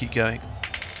 Yeah, keep going.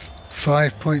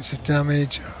 5 points of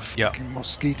damage. Oh, Yeah. fucking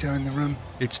mosquito in the room.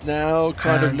 It's now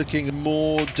kind of And- looking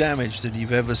more damage than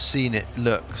you've ever seen it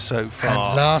look so And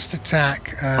far. last attack,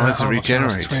 it's armor class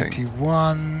regenerating.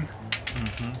 21.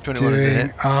 21 is a Doing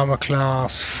hit. armor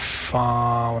class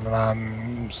 5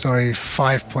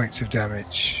 points of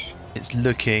damage. It's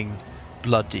looking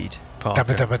bloodied, Parker,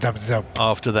 Dubba dubba dubba dub.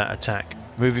 after that attack.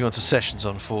 Moving on to Sessions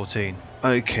on 14.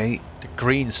 Okay. The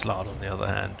green Slaader, on the other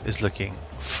hand, is looking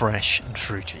fresh and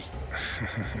fruity.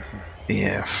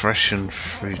 Yeah, fresh and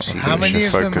fruity. How many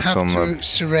of them focus have on to the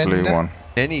surrender? blue one.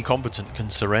 Any combatant can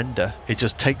surrender. It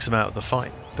just takes them out of the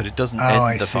fight, but it doesn't Oh, end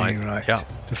I the see, fight. right. Yeah,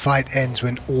 The fight ends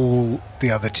when all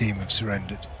the other team have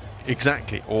surrendered.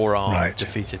 exactly. Or are Right.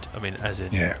 defeated. I mean, as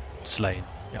in Yeah, slain.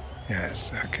 Yeah.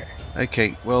 yes, okay.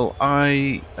 Okay, well,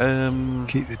 I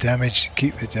Keep the damage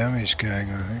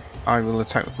going, I think. I will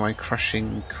attack with my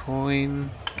crushing coin.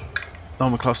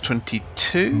 Armor class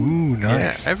 22. Ooh,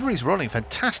 nice. Yeah, everybody's rolling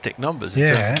fantastic numbers in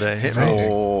Yeah, terms of their it's hit amazing.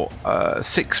 rolls. For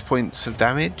 6 points of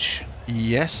damage.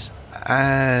 Yes.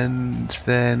 And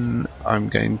then I'm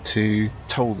going to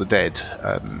Toll the Dead.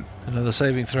 Another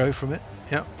saving throw from it.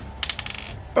 Yeah.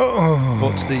 Oh!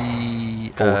 What's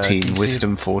the 14, DC?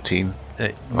 Wisdom 14.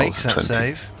 It Rolls makes a that 20.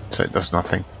 save. So it does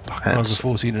nothing. Rolls a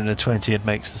 14 and a 20 and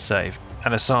makes the save.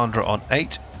 Alessandra on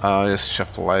 8. I'll just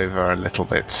shuffle over a little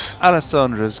bit.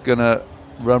 Alessandra's gonna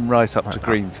run right up to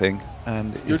green thing,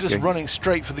 and You're is just going- running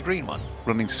straight for the green one.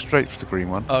 running straight for the green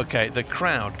one. Okay, the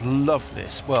crowd love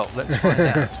this. Well, let's find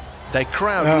out. The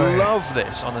crowd Oh, yeah. love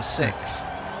this on a 6.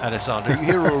 Alessandra, you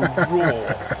hear a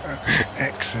roar.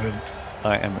 Excellent.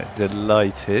 I am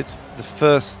delighted. The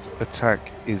first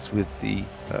attack is with the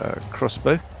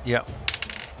crossbow. Yep.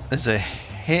 There's a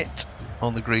hit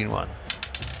on the green one.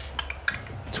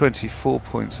 24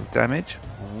 points of damage.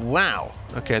 Wow.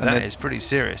 Okay, And that then- is pretty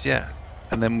serious, yeah.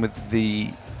 And then with the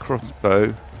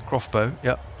crossbow, Crossbow,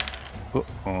 yep.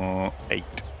 8.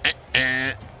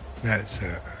 That's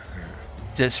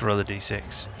Let's roll the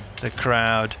d6. The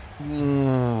crowd,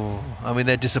 I mean,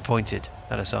 they're disappointed,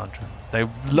 Alessandra. They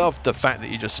loved the fact that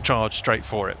you just charged straight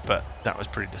for it, but that was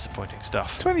pretty disappointing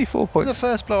stuff. 24 The points.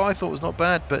 first blow I thought was not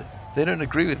bad, but they don't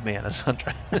agree with me,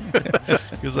 Alessandra,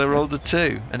 because they rolled a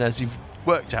 2. And as you've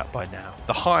worked out by now,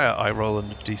 the higher I roll on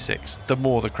the d6, the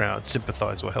more the crowd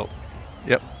sympathise or help.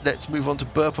 Yep. Let's move on to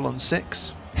Burple on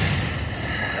 6.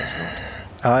 Let's not.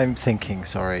 I'm thinking,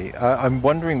 sorry. I'm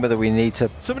wondering whether we need to.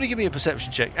 Somebody give me a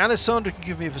perception check. Alessandra can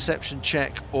give me a perception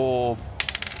check, or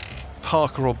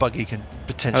Parker or Buggy can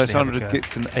potentially have a Alessandra go.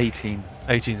 gets an 18.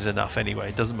 18's enough anyway,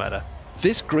 it doesn't matter.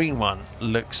 This green one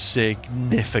looks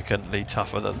significantly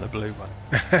tougher than the blue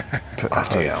one.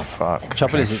 Bloody hell, fuck.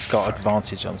 Trouble is, it's got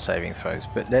advantage on saving throws,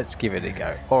 but let's give it a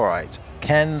go. All right.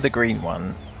 Can the green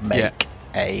one make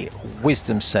a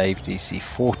Wisdom save DC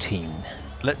 14?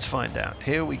 Let's find out.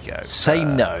 Here we go. Say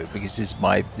no, because this is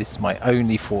my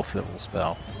only 4th level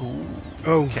spell. Oh,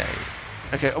 Okay.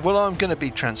 Okay, well, I'm going to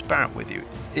be transparent with you.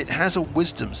 It has a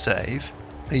wisdom save.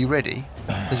 Are you ready?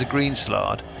 There's a green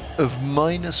slard of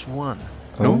 -1.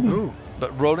 oh.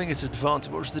 But rolling at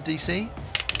advantage, what was the DC?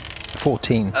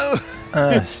 14. Oh!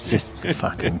 It's just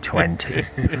fucking 20.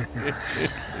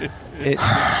 It,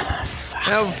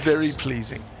 How very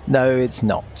pleasing. No, it's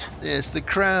not. Yes, the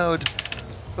crowd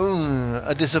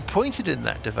are disappointed in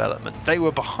that development. They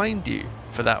were behind you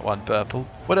for that one, Purple.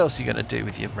 What else are you going to do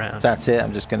with your round? That's it.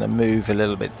 I'm just going to move a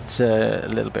little bit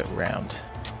round.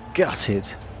 Gutted.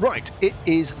 Right, it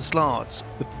is the Slaads.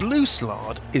 The blue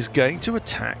Slaad is going to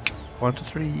attack 1 to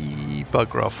 3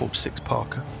 Bugraft, 4 to 6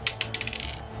 Parker.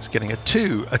 It's getting a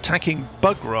 2, attacking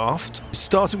Bugraft,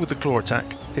 starting with the claw attack.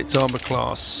 It's armor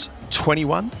class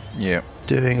 21. Yeah.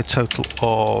 Doing a total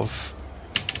of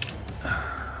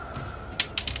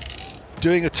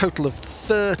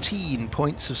 13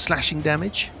 points of slashing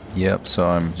damage. Yep, so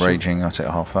I'm raging. I'll take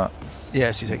half that.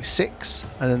 Yes, you take 6.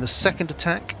 And then the second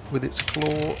attack with its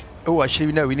claw. Oh,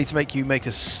 actually, no, we need to make you make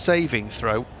a saving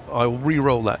throw. I'll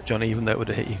re-roll that, Johnny, even though it would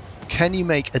have hit you. Can you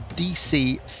make a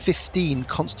DC 15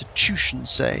 Constitution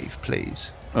save,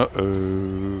 please?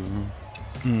 Uh-oh.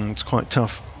 It's quite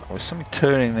tough. Was something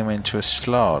turning them into a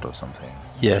Slaad or something?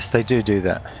 Yes, they do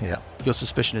that. Yeah. Your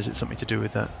suspicion is it something to do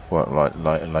with that? What,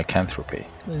 like lycanthropy?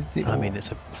 I mean,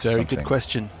 it's a very good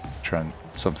question.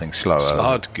 Something slower.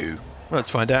 Slard goo. Well, let's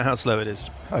find out how slow it is.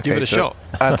 Okay, Give it a so shot.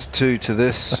 Add 2 to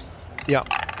this. Yeah.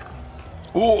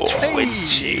 Ooh,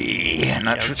 20.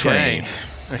 Natural Okay.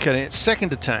 20. Okay, its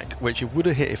second attack, which it would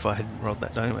have hit if I hadn't rolled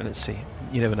that down. Well, let's see.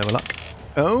 You never know with luck.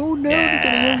 Oh no, you're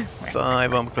getting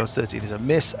 5, armor class 13 is a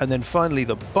miss. And then finally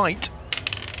the bite,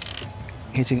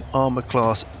 hitting armor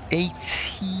class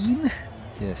 18.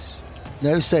 Yes.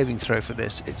 No saving throw for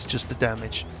this, it's just the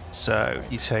damage. So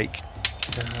you take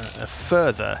a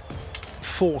further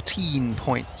 14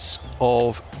 points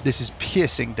of, this is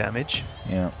piercing damage.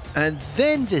 Yeah. And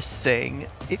then this thing,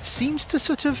 it seems to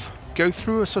sort of go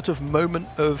through a sort of moment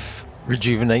of...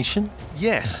 Rejuvenation?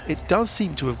 Yes, it does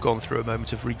seem to have gone through a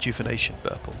moment of rejuvenation,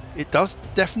 Purple. It does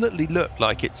definitely look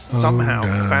like it's somehow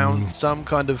found some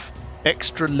kind of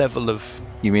extra level of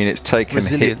You mean it's taken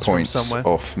hit resilience from points somewhere.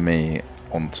 off me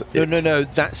onto it? No,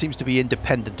 that seems to be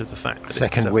independent of the fact that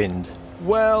Second it's... wind.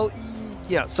 Well,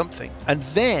 yeah, something. And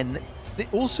then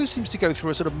it also seems to go through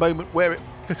a sort of moment where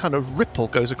a kind of ripple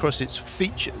goes across its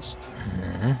features.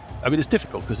 Mm-hmm. I mean, it's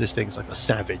difficult because this thing's like a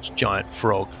savage, giant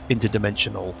frog,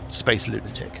 interdimensional space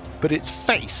lunatic. But its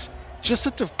face just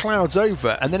sort of clouds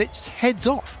over and then it heads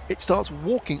off. It starts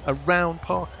walking around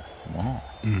Parker. Wow.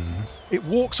 Mm-hmm. It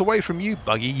walks away from you,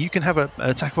 Buggy. You can have an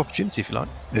attack of opportunity if you like.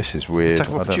 This is weird. Attack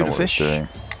of I don't know what it's opportunity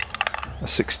doing. A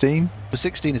 16. The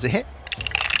 16 is a hit.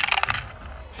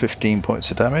 15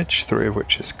 points of damage, 3 of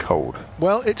which is cold.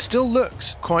 Well, it still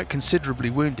looks quite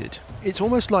considerably wounded. It's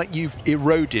almost like you've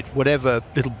eroded whatever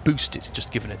little boost it's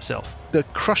just given itself. The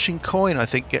crushing coin, I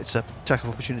think, gets an attack of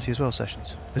opportunity as well,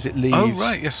 Sessions, as it leaves. Oh,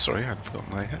 right. Yes, sorry. I had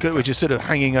forgotten that. Good, which is sort of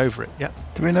hanging over it, yeah.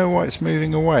 Do we know why it's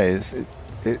moving away? Is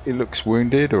it looks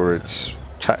wounded, or it's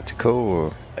tactical,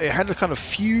 or... It had a kind of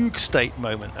fugue state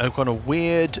moment, a kind of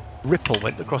weird ripple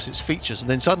went across its features, and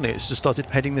then suddenly it's just started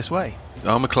heading this way.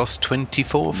 Armor class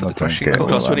 24 for I the don't crushing get coin.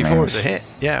 what Class that 24 means. is a hit.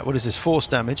 Yeah, what is this? Force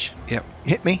damage. Yep.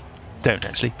 Hit me. Don't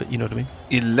actually, but you know what I mean.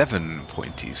 11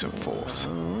 pointies of force.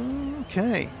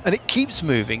 Okay. And it keeps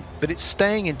moving, but it's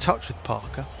staying in touch with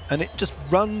Parker, and it just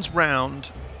runs round,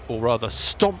 or rather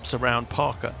stomps around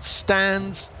Parker,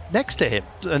 stands next to him,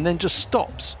 and then just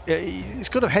stops. It's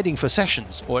kind of heading for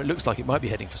Sessions, or it looks like it might be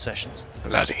heading for Sessions.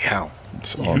 Bloody hell.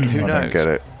 It's odd. Who I knows? don't get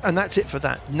it. And that's it for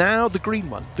that. Now the green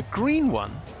one. The green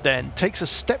one then takes a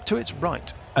step to its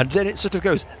right, and then it sort of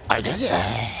goes,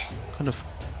 kind of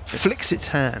flicks its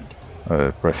hand.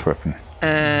 Breath weapon.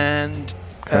 And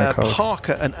Okay, cool.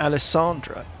 Parker and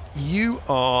Alessandra, you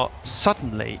are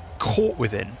suddenly caught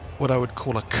within what I would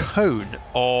call a cone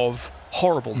of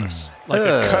horribleness. Like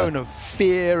a cone of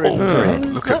fear and dread.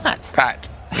 Look at that.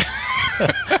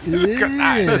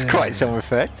 That's quite some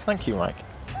effect. Thank you, Mike.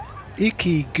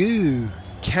 Icky goo.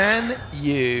 Can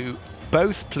you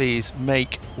both please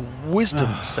make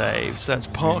wisdom saves? That's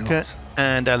Parker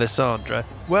and Alessandra.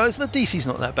 Well, the DC's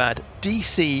not that bad.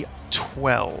 DC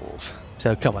 12.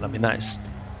 So come on, that's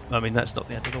not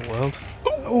the end of the world.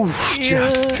 Oh,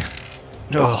 just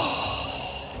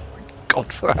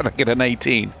God, for that I get an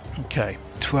 18. Okay.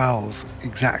 12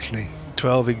 exactly.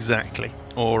 12 exactly.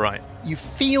 All right. You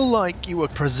feel like you were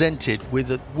presented with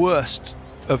the worst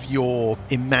of your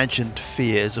imagined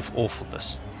fears of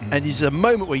awfulness. And it's a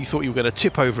moment where you thought you were going to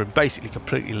tip over and basically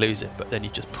completely lose it, but then you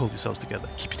just pulled yourselves together.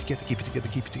 Keep it together, keep it together,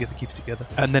 keep it together, keep it together.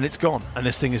 And then it's gone. And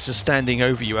this thing is just standing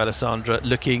over you, Alessandra,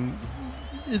 looking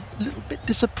a little bit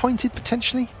disappointed,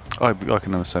 potentially. I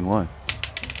can understand why.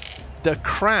 The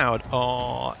crowd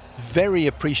are very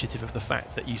appreciative of the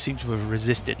fact that you seem to have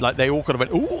resisted. Like they all kind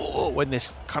of went, ooh, when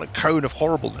this kind of cone of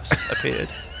horribleness appeared.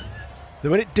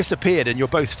 Then when it disappeared and you're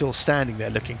both still standing there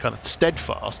looking kind of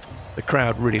steadfast, the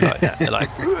crowd really like that. They're like,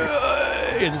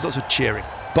 and there's lots of cheering.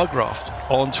 Bugraft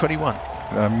on 21.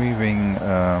 Moving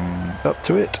up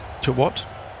to it. To what?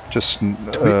 Just To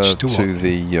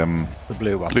the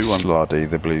blue one. Slardy,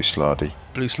 the blue Slardy.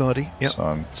 Blue Slardy. Yep. So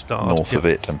I'm Start. north of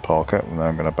it and Parker, and then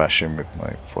I'm going to bash him with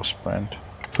my Frostbrand.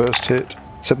 First hit,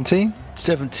 17.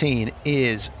 17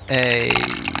 is a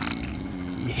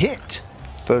hit.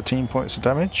 13 points of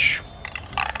damage.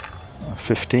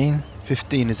 15.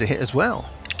 15 is a hit as well.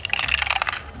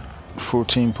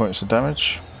 14 points of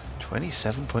damage.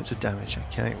 27 points of damage.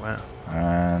 Okay, wow.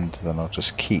 And then I'll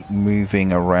just keep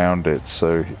moving around it,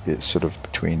 so it's sort of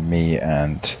between me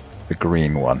and the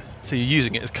green one. So you're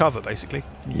using it as cover, basically.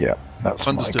 Yeah, that's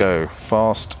Understood. my go.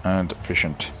 Fast and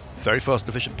efficient. Very fast and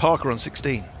efficient. Parker on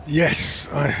 16. Yes,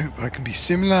 I hope I can be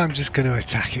similar. I'm just going to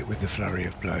attack it with the flurry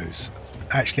of blows.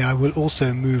 Actually, I will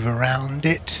also move around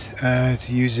it to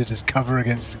use it as cover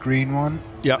against the green one.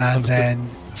 Yeah, And understood. then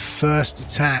first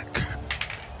attack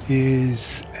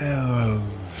is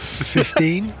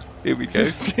 15. Here we go.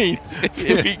 15.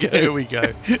 Here we go. Here we go.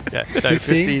 Yeah, no,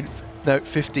 15. No,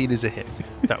 15 is a hit.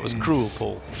 That was cruel,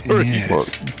 Paul. Sorry.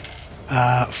 Yes.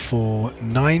 For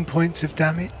 9 points of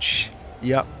damage.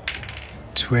 Yep.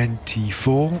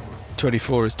 24.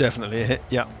 24 is definitely a hit.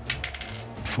 Yep.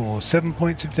 For 7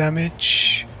 points of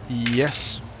damage.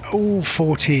 Yes. Oh,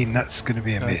 14. That's going to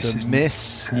be a miss, That's a isn't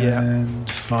miss. it? Yeah. And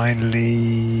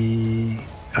finally...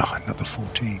 Oh, another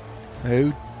 14.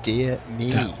 Oh dear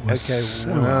me. That was,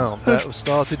 Okay, well, that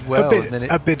started well, and then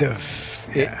a bit of...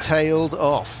 it Yeah, tailed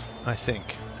off, I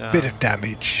think. bit of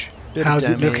damage. Bit of How's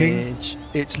it looking? damage.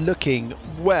 It's looking,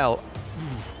 well,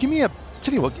 give me a...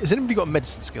 Tell you what, has anybody got a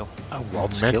medicine skill? Oh,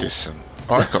 wild skill. Medicine.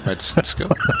 I've got medicine skill.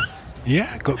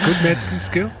 Yeah, got good medicine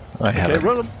skill. I Okay,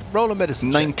 haven't. roll a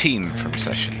medicine check. 19 from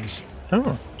sessions.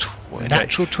 Oh,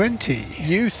 Natural 20.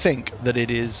 You think that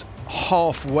it is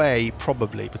halfway,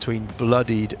 probably, between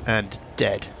bloodied and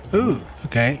dead. Ooh,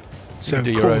 okay. So So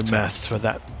do your own quarter. maths for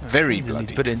that. Very You need to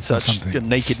bloody. put it in such something.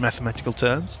 naked mathematical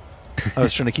terms. I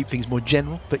was trying to keep things more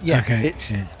general, but yeah, Okay,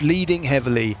 it's yeah. bleeding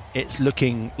heavily. It's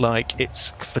looking like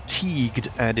it's fatigued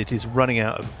and it is running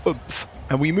out of oomph.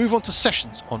 And we move on to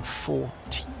sessions on 14.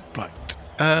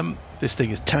 Right. This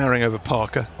thing is towering over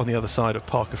Parker on the other side of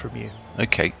Parker from you.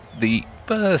 Okay, the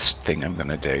first thing I'm going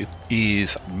to do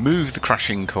is move the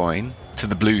crushing coin to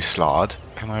the blue slard,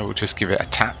 and I will just give it a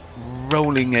tap,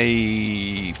 rolling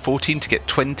a 14 to get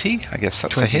 20. I guess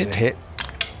that's 20 a is hit. a hit.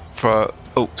 For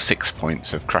 6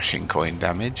 points of crushing coin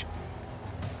damage.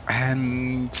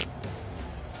 And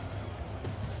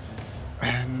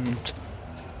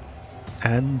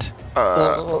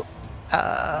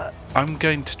I'm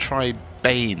going to try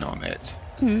Bane on it.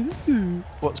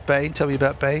 What's Bane? Tell me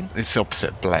about Bane. It's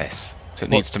opposite Bless. So it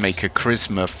needs to What's- make a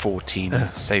Charisma 14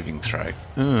 saving throw.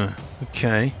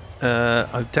 Okay.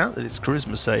 I doubt that its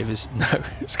charisma save is... No,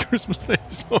 its charisma save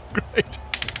is not great.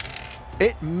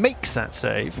 It makes that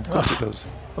save. Of course it does.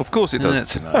 Of course it does.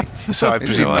 That's annoying. So I It's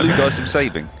presume the I blue dice of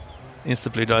saving. It's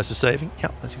the blue dice of saving.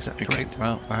 Yep, that's exactly Okay, correct.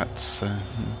 well, that's...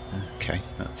 okay,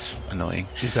 that's annoying.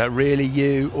 Is that really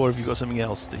you, or have you got something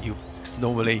else that you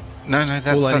normally... No, that's...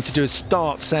 all I need that's to do is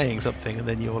start saying something, and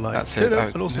then you're like... That's no, it. no, Oh,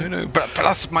 and also, no, but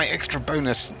plus my extra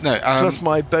bonus. No, plus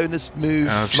my bonus move,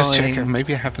 just flying, checking.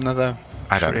 Maybe I have another...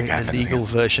 I don't think I have an anything illegal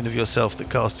else. version of yourself that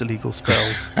casts illegal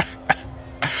spells.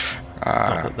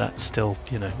 Not that still,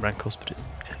 rankles, but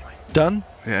anyway. Done?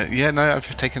 Yeah, no,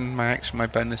 I've taken my action, my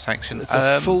bonus action. It's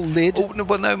a full lid. Oh, no,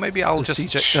 well, no, maybe I'll The just...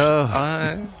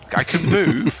 CJ I can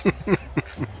move.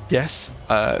 Yes.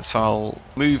 So I'll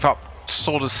move up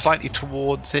sort of slightly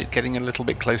towards it, getting a little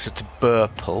bit closer to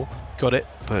Burple, Got it.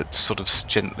 but sort of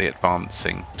gently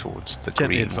advancing towards the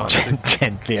Gently green one. advancing.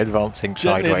 gently advancing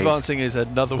Gently sideways. advancing is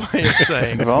another way of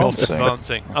saying not Advancing.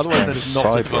 advancing. That's Otherwise, that going is not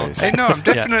sideways. advancing. Hey, no, I'm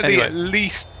definitely anyway. at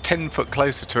least 10 foot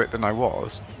closer to it than I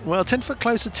was. Well, 10 foot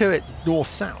closer to it,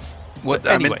 north-south. Well, But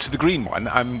I anyway. meant to the green one.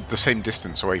 I'm the same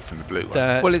distance away from the blue one.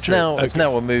 That's Well, it's true. now it's Okay.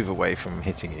 now a move away from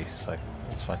hitting you, so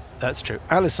that's fine. That's true.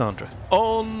 Alessandra,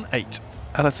 on 8.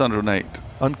 Alessandra and 8.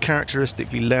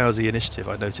 Uncharacteristically lousy initiative,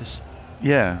 I notice.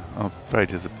 Yeah, I'm very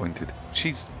disappointed.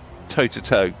 She's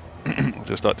toe-to-toe, I'll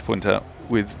just like to point out,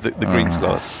 with the green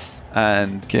slot.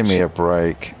 And Give me a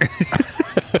break.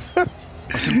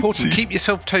 It's important. Keep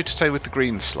yourself toe-to-toe with the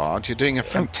green slard. You're doing a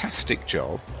fantastic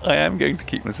job. I am going to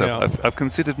keep myself. Yeah. I've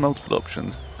considered multiple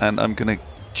options, and I'm going to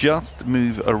just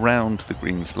move around the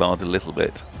green slard a little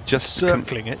bit, just to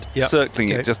Circling it. Yep.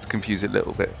 circling Okay. it just to confuse it a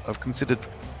little bit. I've considered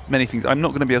many things. I'm not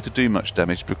going to be able to do much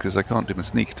damage because I can't do my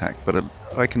sneak attack, but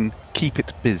I can keep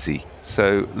it busy.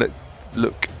 So let's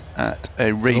look at a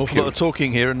An rapier. awful lot of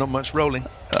talking here and not much rolling.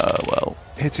 Well,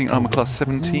 hitting armor class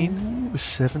 17.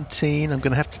 17. I'm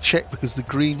going to have to check because the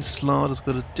green Slaader has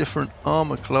got a different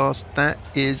armor class. That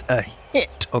is a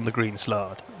hit on the green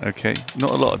Slaader. Okay,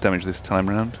 not a lot of damage this time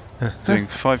round. Doing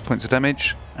 5 points of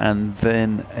damage, and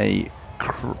then a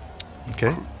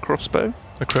crossbow.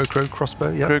 A crow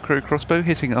crossbow, yeah. Crow crossbow,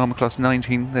 hitting armor class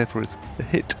 19, therefore it's a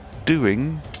hit,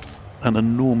 doing an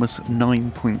enormous 9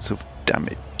 points of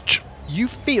damage. You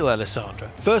feel,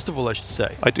 Alessandra, first of all, I should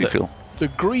say. I do feel. The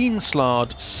green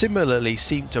Slaader similarly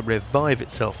seemed to revive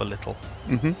itself a little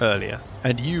earlier,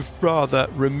 and you've rather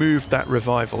removed that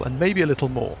revival and maybe a little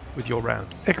more with your round.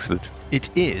 Excellent. It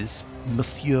is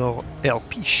Monsieur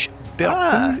Elpiche.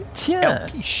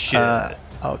 Tiens.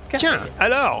 Okay. Tiens,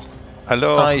 alors.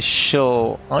 Hello. I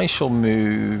shall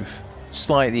move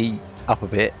slightly up a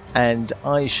bit, and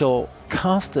I shall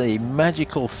cast a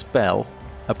magical spell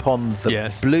upon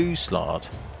the blue Slaader.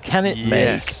 Can it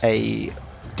make a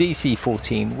DC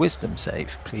 14 Wisdom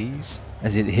save, please?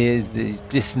 As it hears these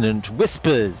dissonant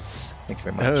whispers. Thank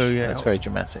you very much. Oh, yeah. That's very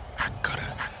dramatic.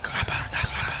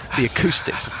 The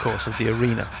acoustics, of course, of the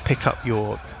arena pick up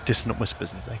your dissonant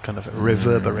whispers and they kind of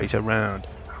reverberate around.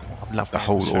 I love The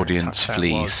whole audience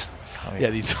flees.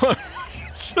 Yeah, the entire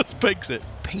audience just pigs it.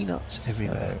 Peanuts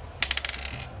everywhere.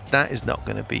 That is not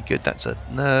going to be good. That's a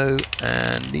no,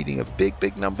 and needing a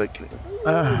big number.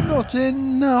 Not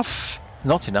enough.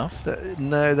 Not enough?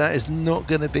 No, that is not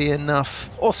going to be enough.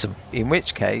 Awesome. In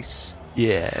which case,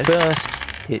 yes. First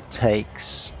it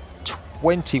takes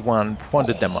 21 points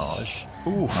of damage.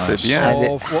 Ooh, nice.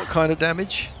 What kind of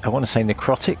damage? I want to say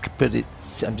necrotic, but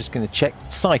I'm just going to check.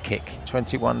 Psychic.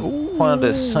 21 points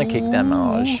of psychic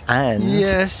damage. And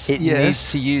it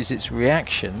needs to use its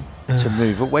reaction to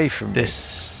move away from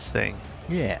this thing.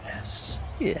 Yes.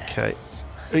 Okay.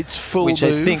 It's full Which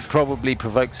move. I think probably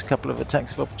provokes a couple of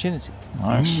attacks of opportunity.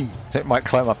 Nice. So it might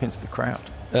climb up into the crowd.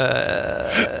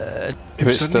 If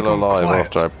it's still alive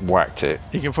after I whacked it.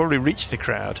 You can probably reach the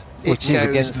crowd. Which is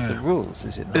against the rules,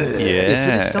 is it not?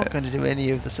 It's not going to do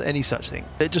any such thing.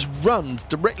 It just runs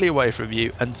directly away from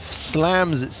you and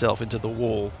slams itself into the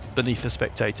wall beneath the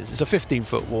spectators. It's a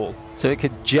 15-foot wall. So it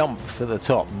could jump for the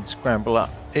top and scramble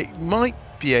up. It might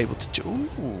be able to...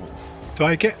 Ooh. Do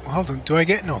I get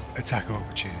an attack of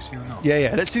opportunity or not?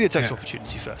 Yeah. Let's see the attack of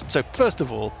opportunity first. So first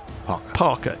of all,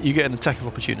 Parker, you get an attack of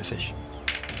opportunity fish.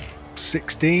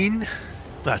 16.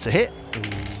 That's a hit.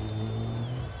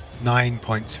 9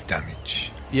 points of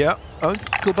damage. Yeah.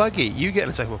 Uncle Buggy, you get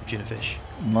an attack of opportunity fish.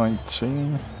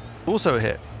 19. Also a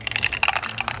hit.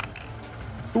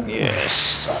 Ooh.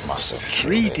 Yes, that must have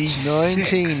 3d6.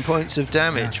 19 points of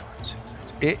damage.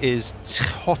 It is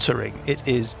tottering. It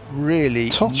is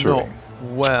really not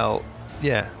well.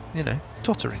 Yeah,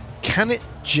 tottering. Can it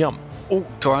jump? Oh,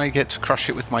 do I get to crush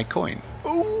it with my coin?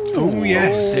 Oh,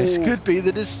 yes. This could be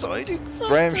the deciding factor.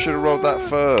 Graham should have rolled that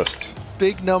first.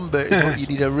 Big number is what you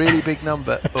need. A really big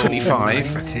number.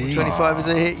 25. 25 is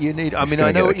a hit. You need. I mean,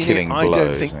 I know what you need.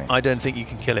 I don't think you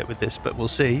can kill it with this, but we'll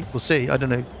see. I don't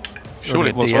know. Surely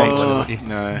it was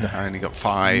No, I only got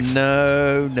 5.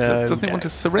 No. Doesn't it want to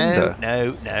surrender?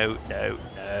 No.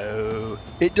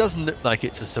 It doesn't look like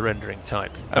it's a surrendering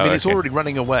type. I mean, it's already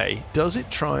running away. Does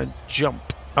it try and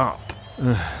jump up?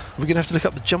 We're going to have to look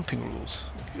up the jumping rules.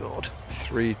 God.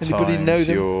 3 Anybody times know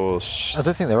them? yours. I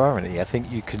don't think there are any. I think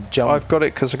you can jump. I've got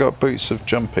it because I've got boots of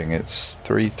jumping. It's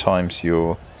 3 times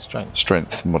your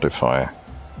strength modifier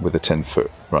with a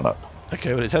 10-foot run up.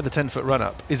 Okay, well, it's had the 10-foot run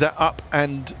up. Is that up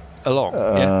and along?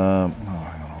 Hang on.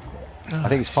 I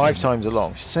think it's 5 times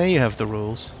along. Say you have the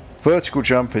rules. Vertical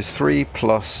jump is 3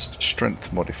 plus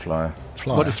strength modifier.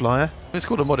 Modifier. It's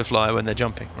called a modifier when they're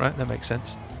jumping, right? That makes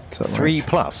sense. 3 right?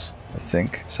 plus. I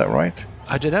think. Is that right?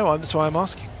 I don't know. That's why I'm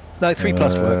asking. No, 3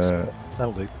 plus works.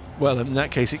 That'll do. Well, in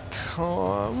that case,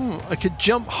 I could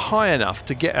jump high enough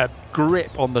to get a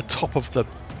grip on the top of the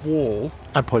wall.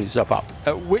 And pull yourself up.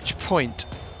 At which point,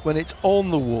 when it's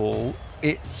on the wall,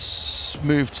 it's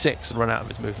moved 6 and run out of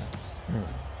its movement.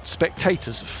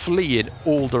 Spectators flee in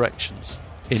all directions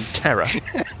in terror.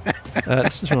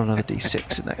 Let's just roll another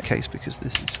d6 in that case, because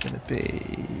this is going to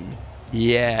be...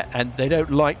 Yeah, and they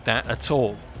don't like that at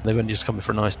all. They're only just coming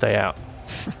for a nice day out.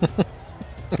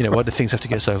 Why do things have to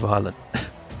get so violent?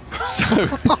 So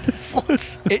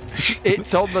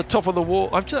it's on the top of the wall.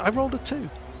 I rolled a 2.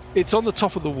 It's on the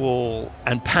top of the wall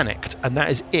and panicked, and that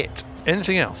is it.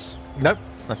 Anything else? Nope,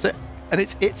 that's it. And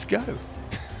it's its go.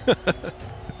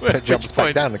 It jumps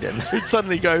back down again. It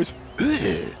suddenly goes.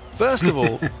 First of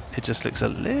all, it just looks a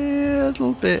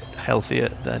little bit healthier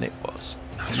than it was.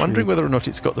 I'm wondering whether or not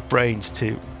it's got the brains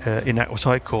to enact what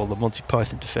I call the Monty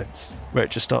Python defense, where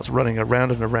it just starts running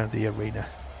around and around the arena.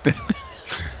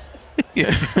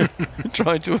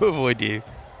 Trying to avoid you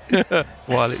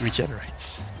while it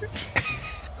regenerates.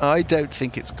 I don't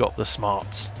think it's got the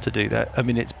smarts to do that. I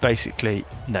mean, it's basically...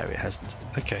 No, it hasn't.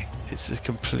 Okay. It's a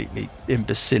completely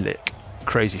imbecilic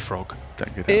crazy frog.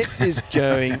 Don't go down. It is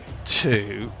going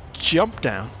to jump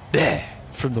down there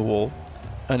from the wall,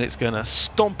 and it's going to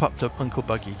stomp up to Uncle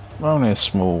Buggy. Only a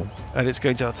small And it's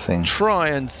going to thing. try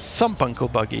and thump Uncle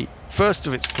Buggy. First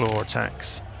of its claw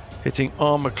attacks, hitting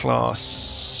armor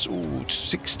class. Ooh,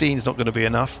 16 is not going to be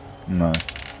enough. No.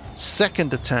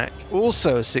 Second attack,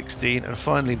 also a 16, and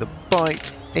finally the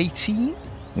bite, 18.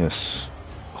 Yes.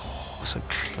 Oh, so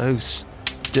close.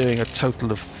 Doing a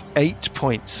total of 8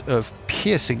 points of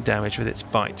piercing damage with its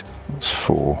bite. It's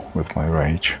 4 with my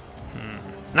rage.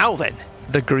 Now then,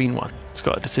 the green one. It's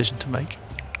got a decision to make.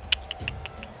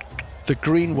 The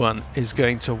green one is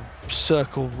going to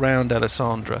circle round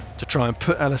Alessandra to try and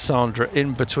put Alessandra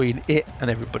in between it and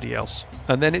everybody else.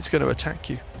 And then it's going to attack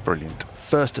you. Brilliant.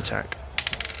 First attack.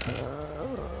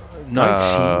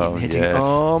 19, hitting yes.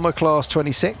 armor class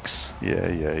 26.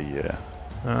 Yeah.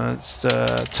 It's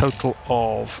a total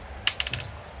of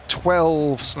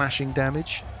 12 slashing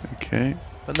damage. Okay.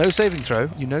 But no saving throw,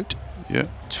 you note. Yeah.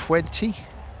 20.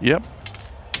 Yep.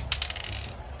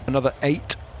 Another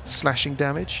 8 slashing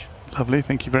damage. Lovely.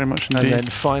 Thank you very much indeed. And then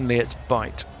finally its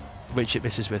bite, which it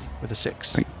misses with a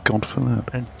 6. Thank God for that.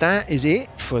 And that is it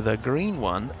for the green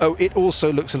one. Oh, it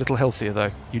also looks a little healthier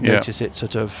though. You Yeah. notice it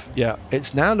sort of,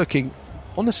 it's now looking,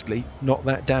 honestly, not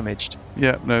that damaged.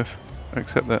 Yeah, no, I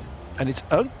accept that. And it's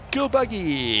Uncle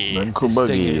Buggy. Uncle This Buggy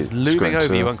thing is is looming going over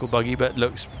to- you, Uncle Buggy, but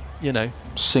looks,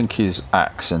 Sink his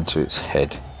axe into its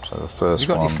head. So the first You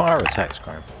got one. any fire attacks,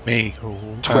 Graham? Me.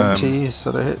 20, is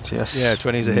that a hit? Yes. yeah,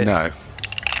 20's a hit. No.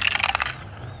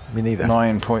 Me neither.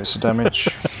 9 points of damage.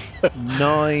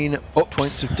 9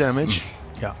 points of damage.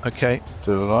 Yeah, okay.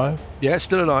 Still alive. Yeah, it's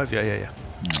still alive. Yeah.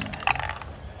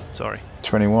 Sorry.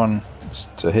 21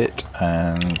 to hit,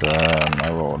 and I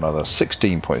roll another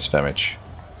 16 points of damage.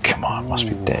 Come on, must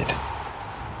be dead.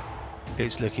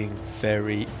 It's looking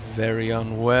very, very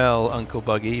unwell, Uncle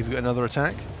Buggy. Have you got another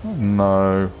attack?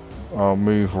 No, I'll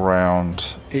move round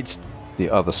It's the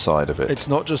other side of it. It's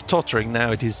not just tottering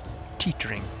now, it is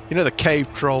teetering. You know the cave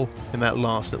troll in that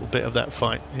last little bit of that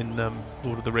fight in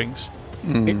Lord of the Rings?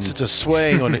 It's sort of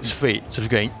swaying on its feet, sort of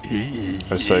going...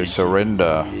 I say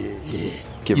surrender.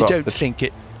 Give you up don't the, think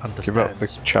it give up the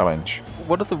understands. challenge.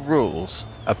 What are the rules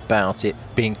about it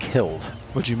being killed?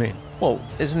 What do you mean? Well,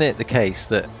 isn't it the case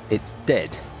that it's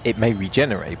dead? It may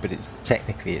regenerate, but it's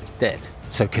dead.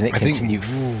 So can it I think- continue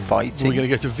fighting? We're going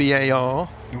to go to VAR.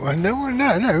 Well,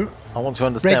 no. I want to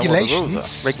understand what the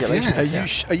rules Regulations, are.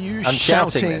 Regulations. Are you I'm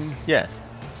shouting shouting? this. Yes.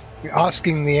 You're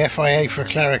asking the FIA for a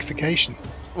clarification.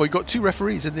 Well, you've got 2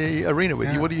 referees in the arena with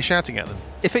you. Yeah. What are you shouting at them?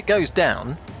 If it goes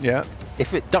down, Yeah.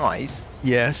 if it dies,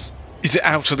 Yes. Is it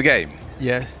out of the game?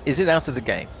 Yeah. is it out of the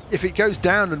game? If it goes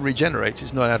down and regenerates,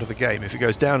 it's not out of the game. If it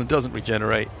goes down and doesn't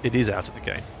regenerate, it is out of the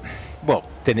game. Well,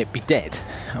 then it'd be dead,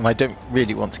 and I don't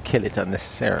really want to kill it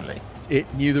unnecessarily.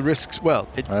 It knew the risks well.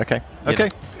 It, Okay. you Okay.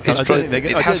 know, I don't think it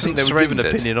I don't hasn't think they would give an surrendered.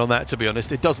 opinion on that, to be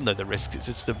honest. It doesn't know the risks. It's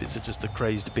just a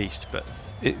crazed beast. But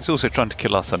It's also trying to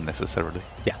kill us unnecessarily.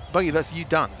 Buggy, that's you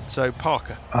done. So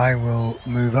Parker. I will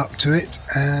move up to it,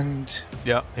 and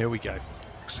Yeah, here we go.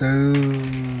 so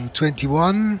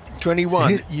 21. 21.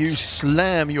 Hits. You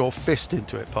slam your fist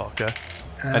into it, Parker,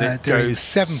 and it doing goes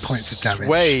 7 points of damage.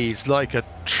 Sways like a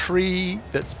tree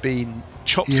that's been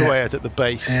chopped Yeah. away at the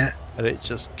base, Yeah. and it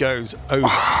just goes over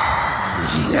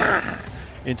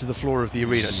into the floor of the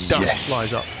arena. Dust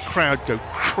flies up. Crowd go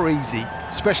crazy,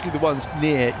 especially the ones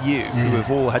near you who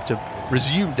have all had to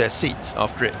resume their seats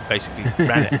after it basically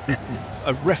ran it.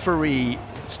 A referee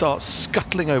starts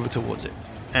scuttling over towards it.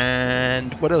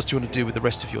 And what else do you want to do with the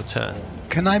rest of your turn?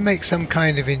 Can I make some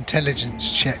kind of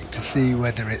intelligence check to see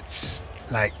whether it's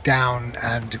like down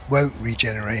and won't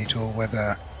regenerate, or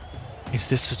whether Is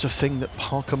this sort of thing that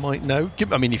Parker might know?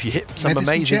 I mean, if you hit some medicine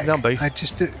amazing check? number, I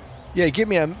just do. yeah, give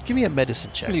me a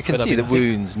medicine check. Well, you can But I see mean, the I think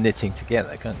wounds knitting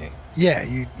together, can't you?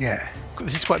 Yeah,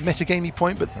 this is quite metagamey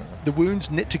point, but the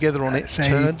wounds knit together on its say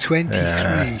turn.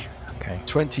 23. Okay.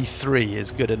 23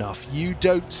 is good enough. You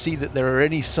don't see that there are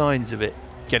any signs of it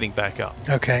getting back up.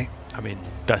 Okay. I mean,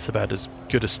 that's about as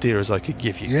good a steer as I could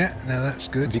give you. Yeah, no, that's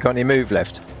Have good. you got any move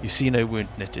left? You see no wound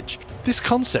knittage. This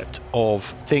concept of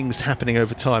things happening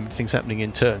over time and things happening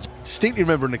in turns. Distinctly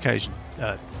remember an occasion,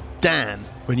 Dan,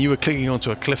 when you were clinging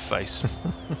onto a cliff face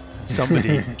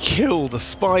Somebody killed a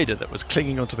spider that was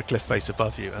clinging onto the cliff face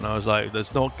above you, and I was like,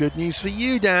 "That's not good news for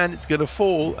you, Dan. It's going to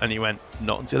fall." And he went,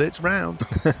 "Not until it's round."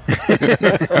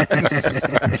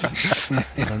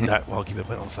 And that argument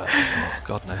went on for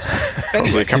God knows.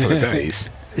 Anyway, a couple of days.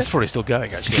 It's probably still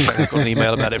going, actually. In fact, I got an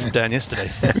email about it from Dan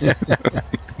yesterday. It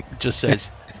just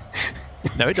says,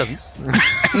 no, it doesn't.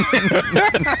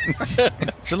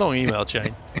 It's a long email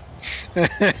chain.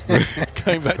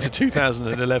 Going back to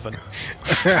 2011.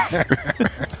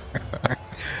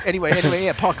 Anyway,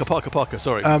 yeah, Parker.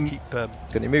 Sorry. Got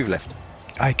any move left?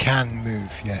 I can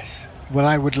move, yes. What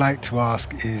I would like to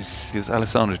ask is...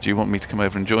 Alessandra, do you want me to come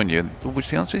over and join you? Which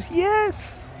the answer is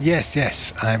yes.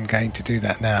 Yes, I'm going to do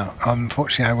that now.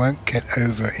 Unfortunately, I won't get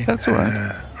over in That's all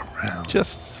right. round.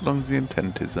 Just as long as the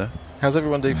intent is there. How's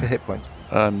everyone do for hit points?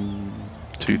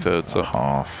 2/3 up.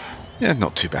 Half. Yeah,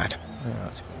 not too bad.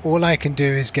 All I can do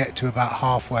is get to about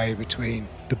halfway between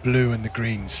the blue and the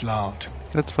green Slaader.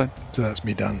 That's fine. So that's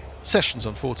me done. Sessions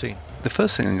on 14. The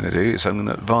first thing I'm going to do is I'm going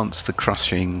to advance the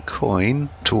crushing coin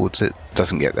towards it.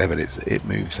 Doesn't get there, but it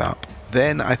moves up.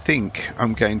 Then I think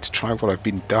I'm going to try what I've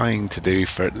been dying to do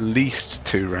for at least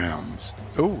 2 rounds.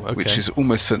 Oh, okay. Which is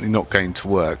almost certainly not going to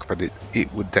work, but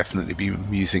it would definitely be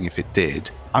amusing if it did.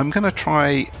 I'm going to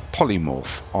try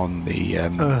polymorph on the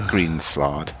green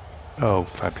Slaader. Oh,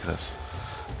 fabulous.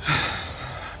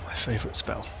 my favourite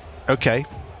spell. Okay.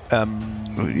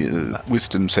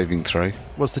 Wisdom saving throw.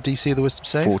 What's the DC of the wisdom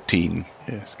save? 14.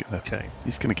 Yeah,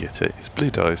 he's gonna get it. It's blue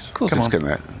dice. Of course Come it's on.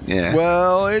 going to. Yeah.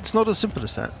 Well, it's not as simple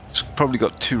as that. It's probably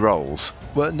got 2 rolls.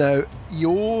 Well, no,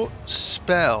 your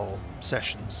spell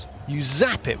sessions, you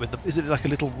zap it with the... Is it like a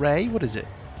little ray? What is it?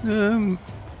 I don't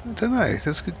know.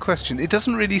 That's a good question. It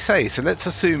doesn't really say, so let's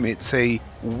assume it's a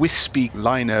wispy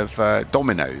line of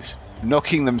dominoes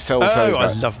knocking themselves over. Oh,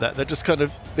 I love that. They're just kind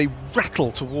of... They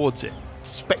rattle towards it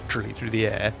spectrally through the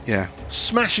air, Yeah.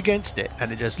 smash against it,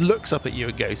 and it just looks up at you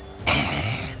and goes...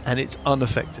 and it's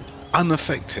unaffected.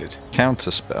 Unaffected.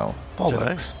 Counterspell.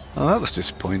 Bollocks. Oh, that was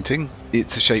disappointing.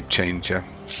 It's a shape changer.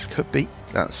 Could be.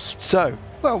 That's... So,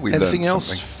 Well, we anything learned else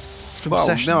something. from Well,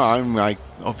 sessions? no, I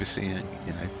obviously, you know,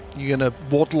 You're going to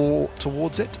waddle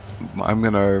towards it? I'm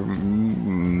going to...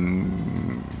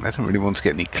 I don't really want to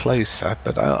get any closer,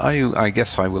 but I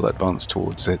guess I will advance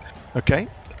towards it. Okay.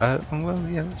 Well,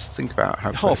 yeah, let's think about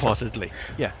how close. Half-heartedly.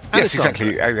 Yeah. Yes, Alessandra,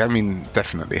 exactly. I mean,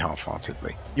 definitely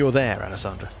half-heartedly. You're there,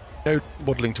 Alessandra. No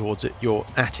waddling towards it. You're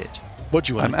at it. What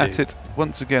do you want I'm to do? at it.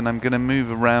 Once again, I'm going to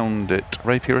move around it.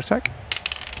 Rapier attack.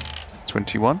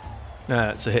 21.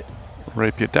 It's a hit.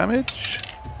 Rapier damage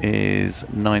is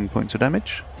 9 points of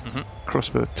damage. Mhm.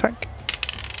 Crossbow attack.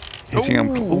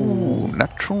 Hitting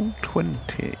natural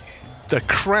 20. The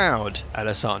crowd,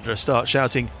 Alessandra, start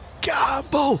shouting,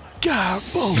 "Gamble!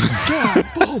 Gamble!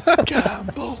 Gamble!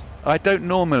 Gamble!" I don't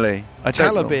normally.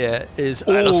 Talabir is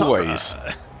Always.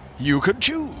 Alessandra. You can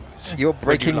choose. You're Would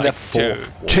breaking you the like to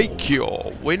fourth wall. take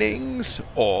your winnings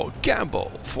or gamble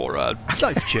for a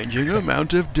life-changing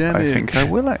amount of I damage. think I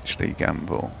will actually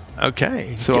gamble.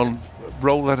 Okay. So I'll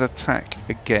roll that attack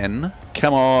again.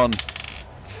 Come on.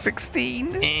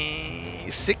 16.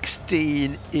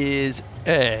 16 is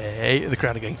a... The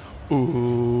crowd are going,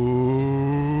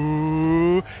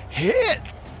 ooh, hit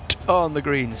on the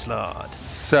green Slaader.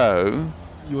 So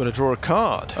You want to draw a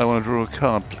card? I want to draw a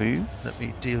card, please. Let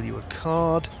me deal you a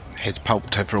card. Head's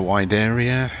pulped over a wide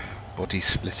area. Body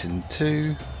split in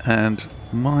 2. And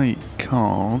my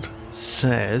card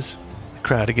Says, the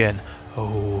crowd again,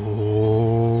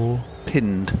 oh.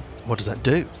 pinned. What does that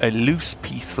do? A loose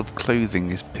piece of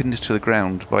clothing is pinned to the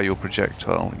ground by your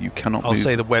projectile. You cannot I'll move.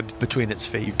 say the web between its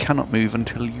You feet. cannot move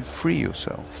until you free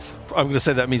yourself. I'm going to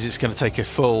say that means it's going to take a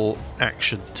full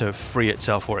action to free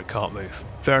itself or it can't move.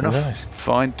 Fair enough. Nice.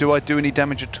 Fine. Do I do any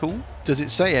damage at all? Does it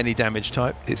say any damage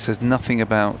type? It says nothing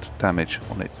about damage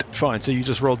on it. Fine, so you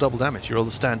just roll double damage. You roll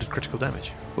the standard critical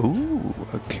damage. Ooh,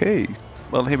 okay.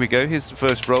 Well, here we go. Here's the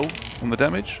first roll on the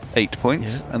damage. 8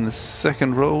 points. Yeah. And the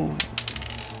second roll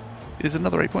is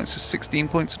another 8 points, so 16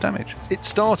 points of damage. It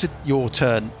started your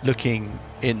turn looking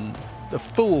in the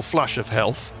full flush of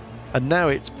health, and now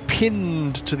it's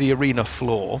pinned to the arena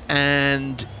floor,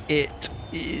 and it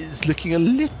is looking a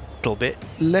little bit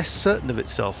less certain of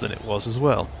itself than it was as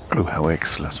well. Oh, how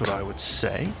excellent. That's what I would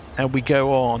say. And we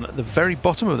go on at the very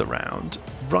bottom of the round,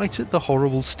 right at the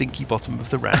horrible, stinky bottom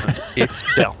of the round. It's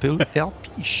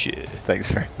Belpish. Thanks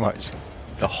very much.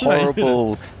 The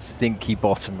horrible, stinky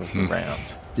bottom of the round.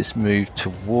 Just move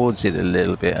towards it a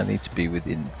little bit. I need to be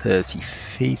within 30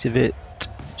 feet of it,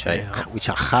 which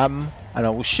I am, and I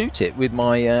will shoot it with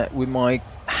my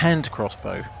hand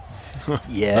crossbow.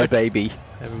 Yeah, baby.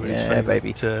 Everybody's Yeah, favourite,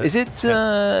 baby. Is it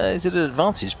an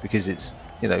advantage because it's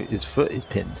his foot is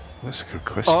pinned? That's a good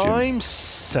question. I'm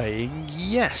saying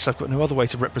yes. I've got no other way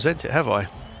to represent it, have I?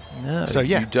 No, So,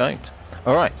 yeah. you don't.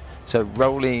 All right. So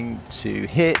rolling to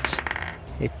hit.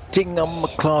 Hitting on my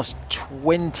class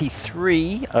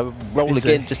 23. I roll Is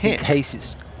a again just in hit.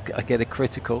 case I get a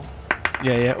critical.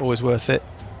 Yeah, always worth it.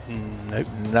 Nope.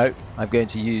 No, I'm going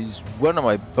to use one of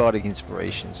my bardic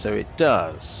inspirations. So it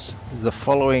does the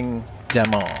following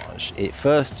damage. It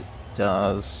first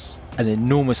does an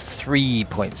enormous 3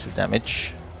 points of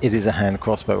damage. It is a hand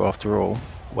crossbow after all.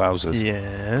 Wowzers.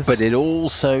 Yes. But it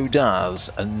also does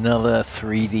another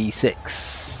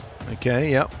 3d6.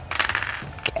 Okay, yep.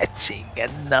 Getting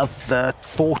another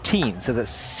 14. So that's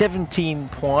 17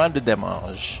 points de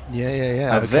damage.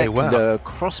 Yeah. Okay, Avec wow. le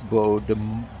crossbow de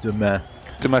main.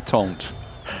 De ma tante.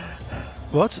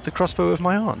 What? The crossbow of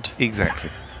my aunt? Exactly.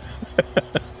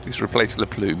 Please replace Le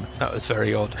Plume. That was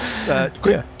very odd.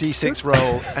 Quick D6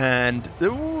 roll, and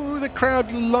the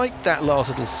crowd liked that last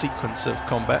little sequence of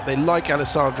combat. They like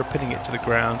Alessandra pinning it to the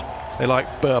ground. They like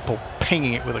Burple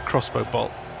pinging it with a crossbow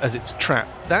bolt as it's trapped.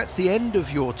 That's the end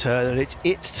of your turn, and it's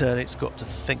its turn. It's got to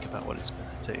think about what it's going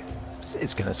to do.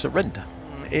 It's going to surrender.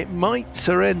 It might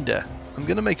surrender. I'm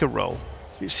going to make a roll.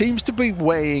 It seems to be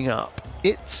weighing up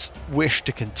its wish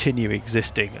to continue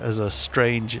existing as a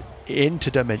strange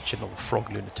interdimensional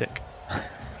frog lunatic.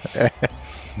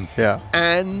 Yeah.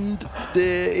 And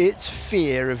its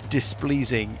fear of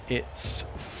displeasing its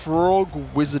frog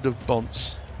Wizard of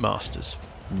Bont's masters.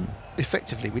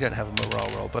 Effectively, we don't have a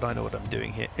morale roll, but I know what I'm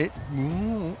doing here.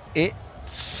 It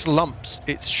slumps,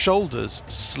 its shoulders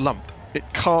slump. It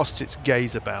casts its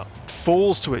gaze about,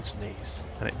 falls to its knees,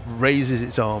 and it raises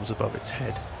its arms above its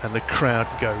head, and the crowd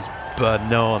goes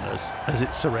bananas as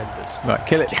it surrenders. Right,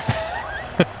 kill it. Yes.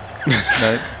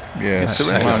 No. Yeah,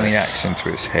 slam the axe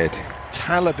into its head.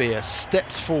 Talabir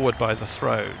steps forward by the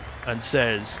throne and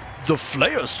says, "The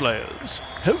Flayer Slayers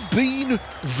have been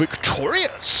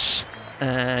victorious!"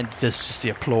 And there's just the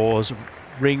applause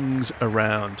rings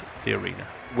around the arena.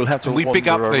 We'll have to And we big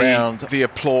up wander around, the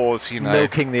applause,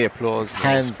 milking the applause,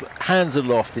 hands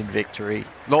aloft in victory.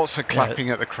 Lots of clapping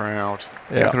at the crowd.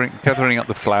 Gathering up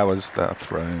the flowers that are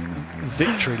thrown. And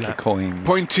Victory the lap. coins.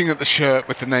 Pointing at the shirt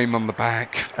with the name on the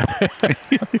back.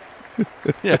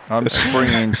 I'm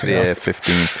springing into the air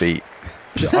 15 feet.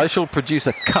 I shall produce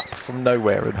a cup from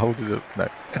nowhere and hold it up. No.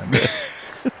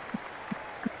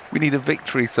 We need a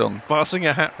victory song. Passing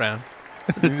a hat round.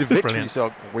 The victory Brilliant.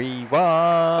 song. We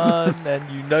won,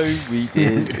 and you know we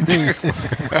did.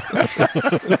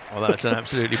 Well, that's an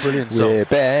absolutely brilliant song. We're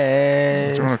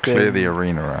best. Do you want to clear the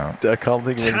arena out? I can't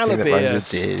think of anything that Talabir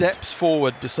Ranger did steps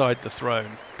forward beside the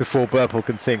throne. before Burple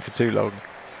can sing for too long.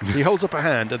 He holds up a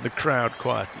hand and the crowd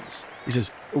quietens. He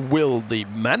says, "Will the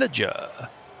manager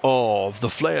of the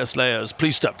Flayer Slayers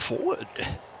please step forward?"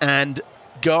 And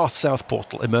Garth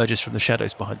Southportal emerges from the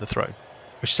shadows behind the throne,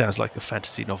 which sounds like a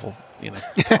fantasy novel,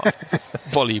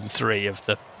 volume 3 of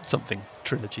the something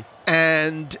trilogy.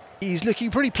 And he's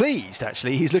looking pretty pleased,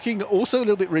 actually. He's looking also a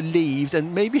little bit relieved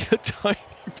and maybe a tiny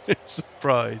bit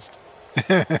surprised.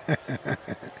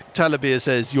 Talabir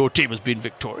says, "Your team has been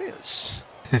victorious.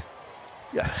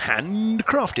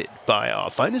 Handcrafted by our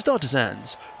finest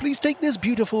artisans. Please take this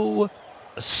beautiful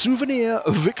souvenir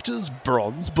Victor's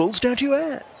bronze bull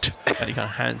statuette." And he kind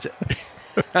of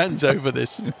hands over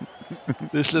this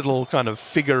little kind of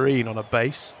figurine on a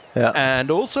base. Yeah. And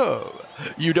also,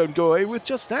 you don't go away with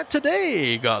just that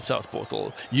today, Garth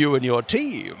Southportal. You and your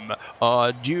team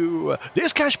are due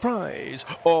this cash prize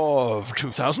of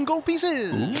 2,000 gold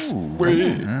pieces.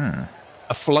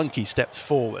 A flunky steps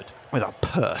forward with a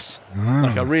purse,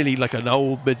 like an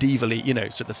old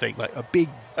medievally, sort of thing, like a big,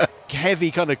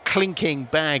 heavy kind of clinking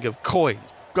bag of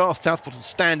coins. Garth Southportal's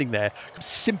standing there,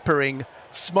 simpering,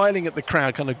 smiling at the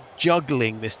crowd, kind of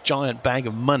juggling this giant bag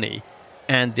of money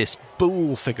and this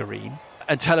bull figurine.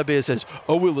 And Talabir says,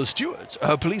 "Will the stewards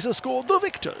please escort the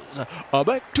victors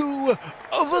back to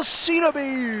the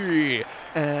scenery?"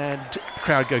 And the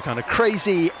crowd go kind of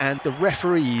crazy, and the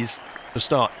referees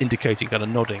start indicating, kind of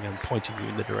nodding and pointing you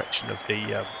in the direction of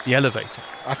the elevator.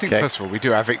 I think, first of all, we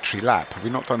do our victory lap. Have we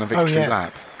not done a victory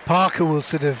lap? Parker will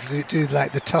sort of do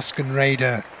like the Tuscan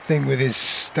Raider thing with his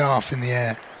staff in the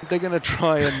air. They're going to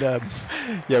try and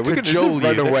we're going to cajole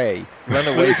run you. away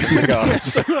from the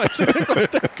guards.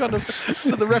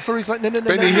 So the referee's like, no,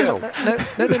 Benny Hill. no,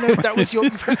 that was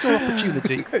you've had your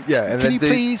opportunity. Yeah, and Can you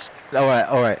please? All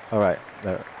right.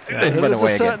 No. Run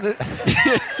away again.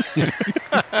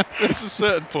 There's a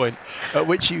certain point at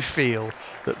which you feel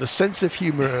that the sense of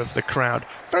humour of the crowd,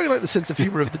 very like the sense of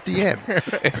humour of the DM,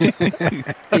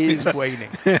 is waning.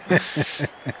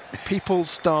 People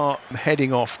start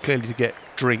heading off clearly to get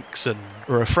drinks and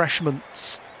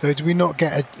refreshments. So do we not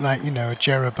get a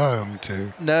Jeroboam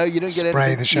to No, you don't get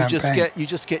spray anything. the champagne? You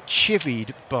just get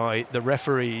chivied by the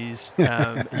referees.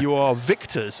 You are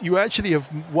victors. You actually have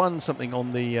won something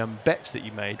on the bets that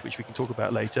you made, which we can talk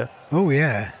about later. Oh,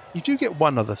 yeah. You do get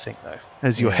one other thing, though,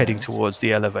 as you're heading towards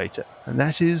the elevator, and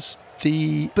that is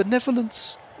the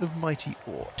benevolence of Mighty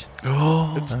Ort.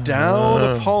 Looks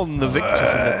down upon the victors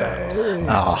in the battle.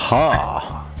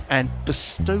 Aha! And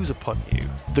bestows upon you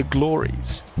the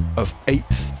glories of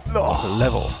 8th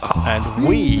level. And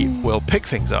we will pick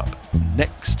things up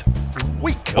next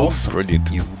week. Awesome.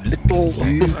 Brilliant. You little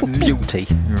beauty.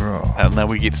 And now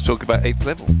we get to talk about 8th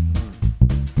level.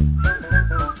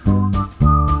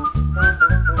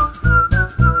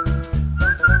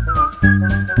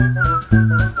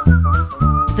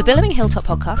 The Billowing Hilltop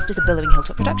podcast is a Billowing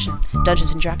Hilltop production.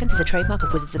 Dungeons & Dragons is a trademark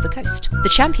of Wizards of the Coast. The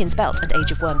Champion's Belt and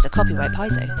Age of Worms are copyright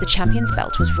Paizo. The Champion's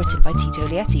Belt was written by Tito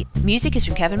Lietti. Music is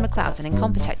from Kevin MacLeod and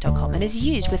Incompetech.com and is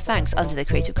used with thanks under the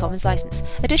Creative Commons license.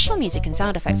 Additional music and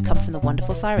sound effects come from the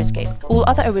wonderful Sirenscape. All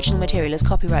other original material is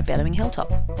copyright Billowing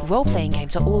Hilltop. Role-playing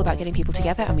games are all about getting people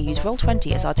together, and we use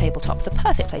Roll20 as our tabletop, the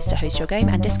perfect place to host your game,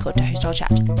 and Discord to host our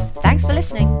chat. Thanks for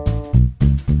listening.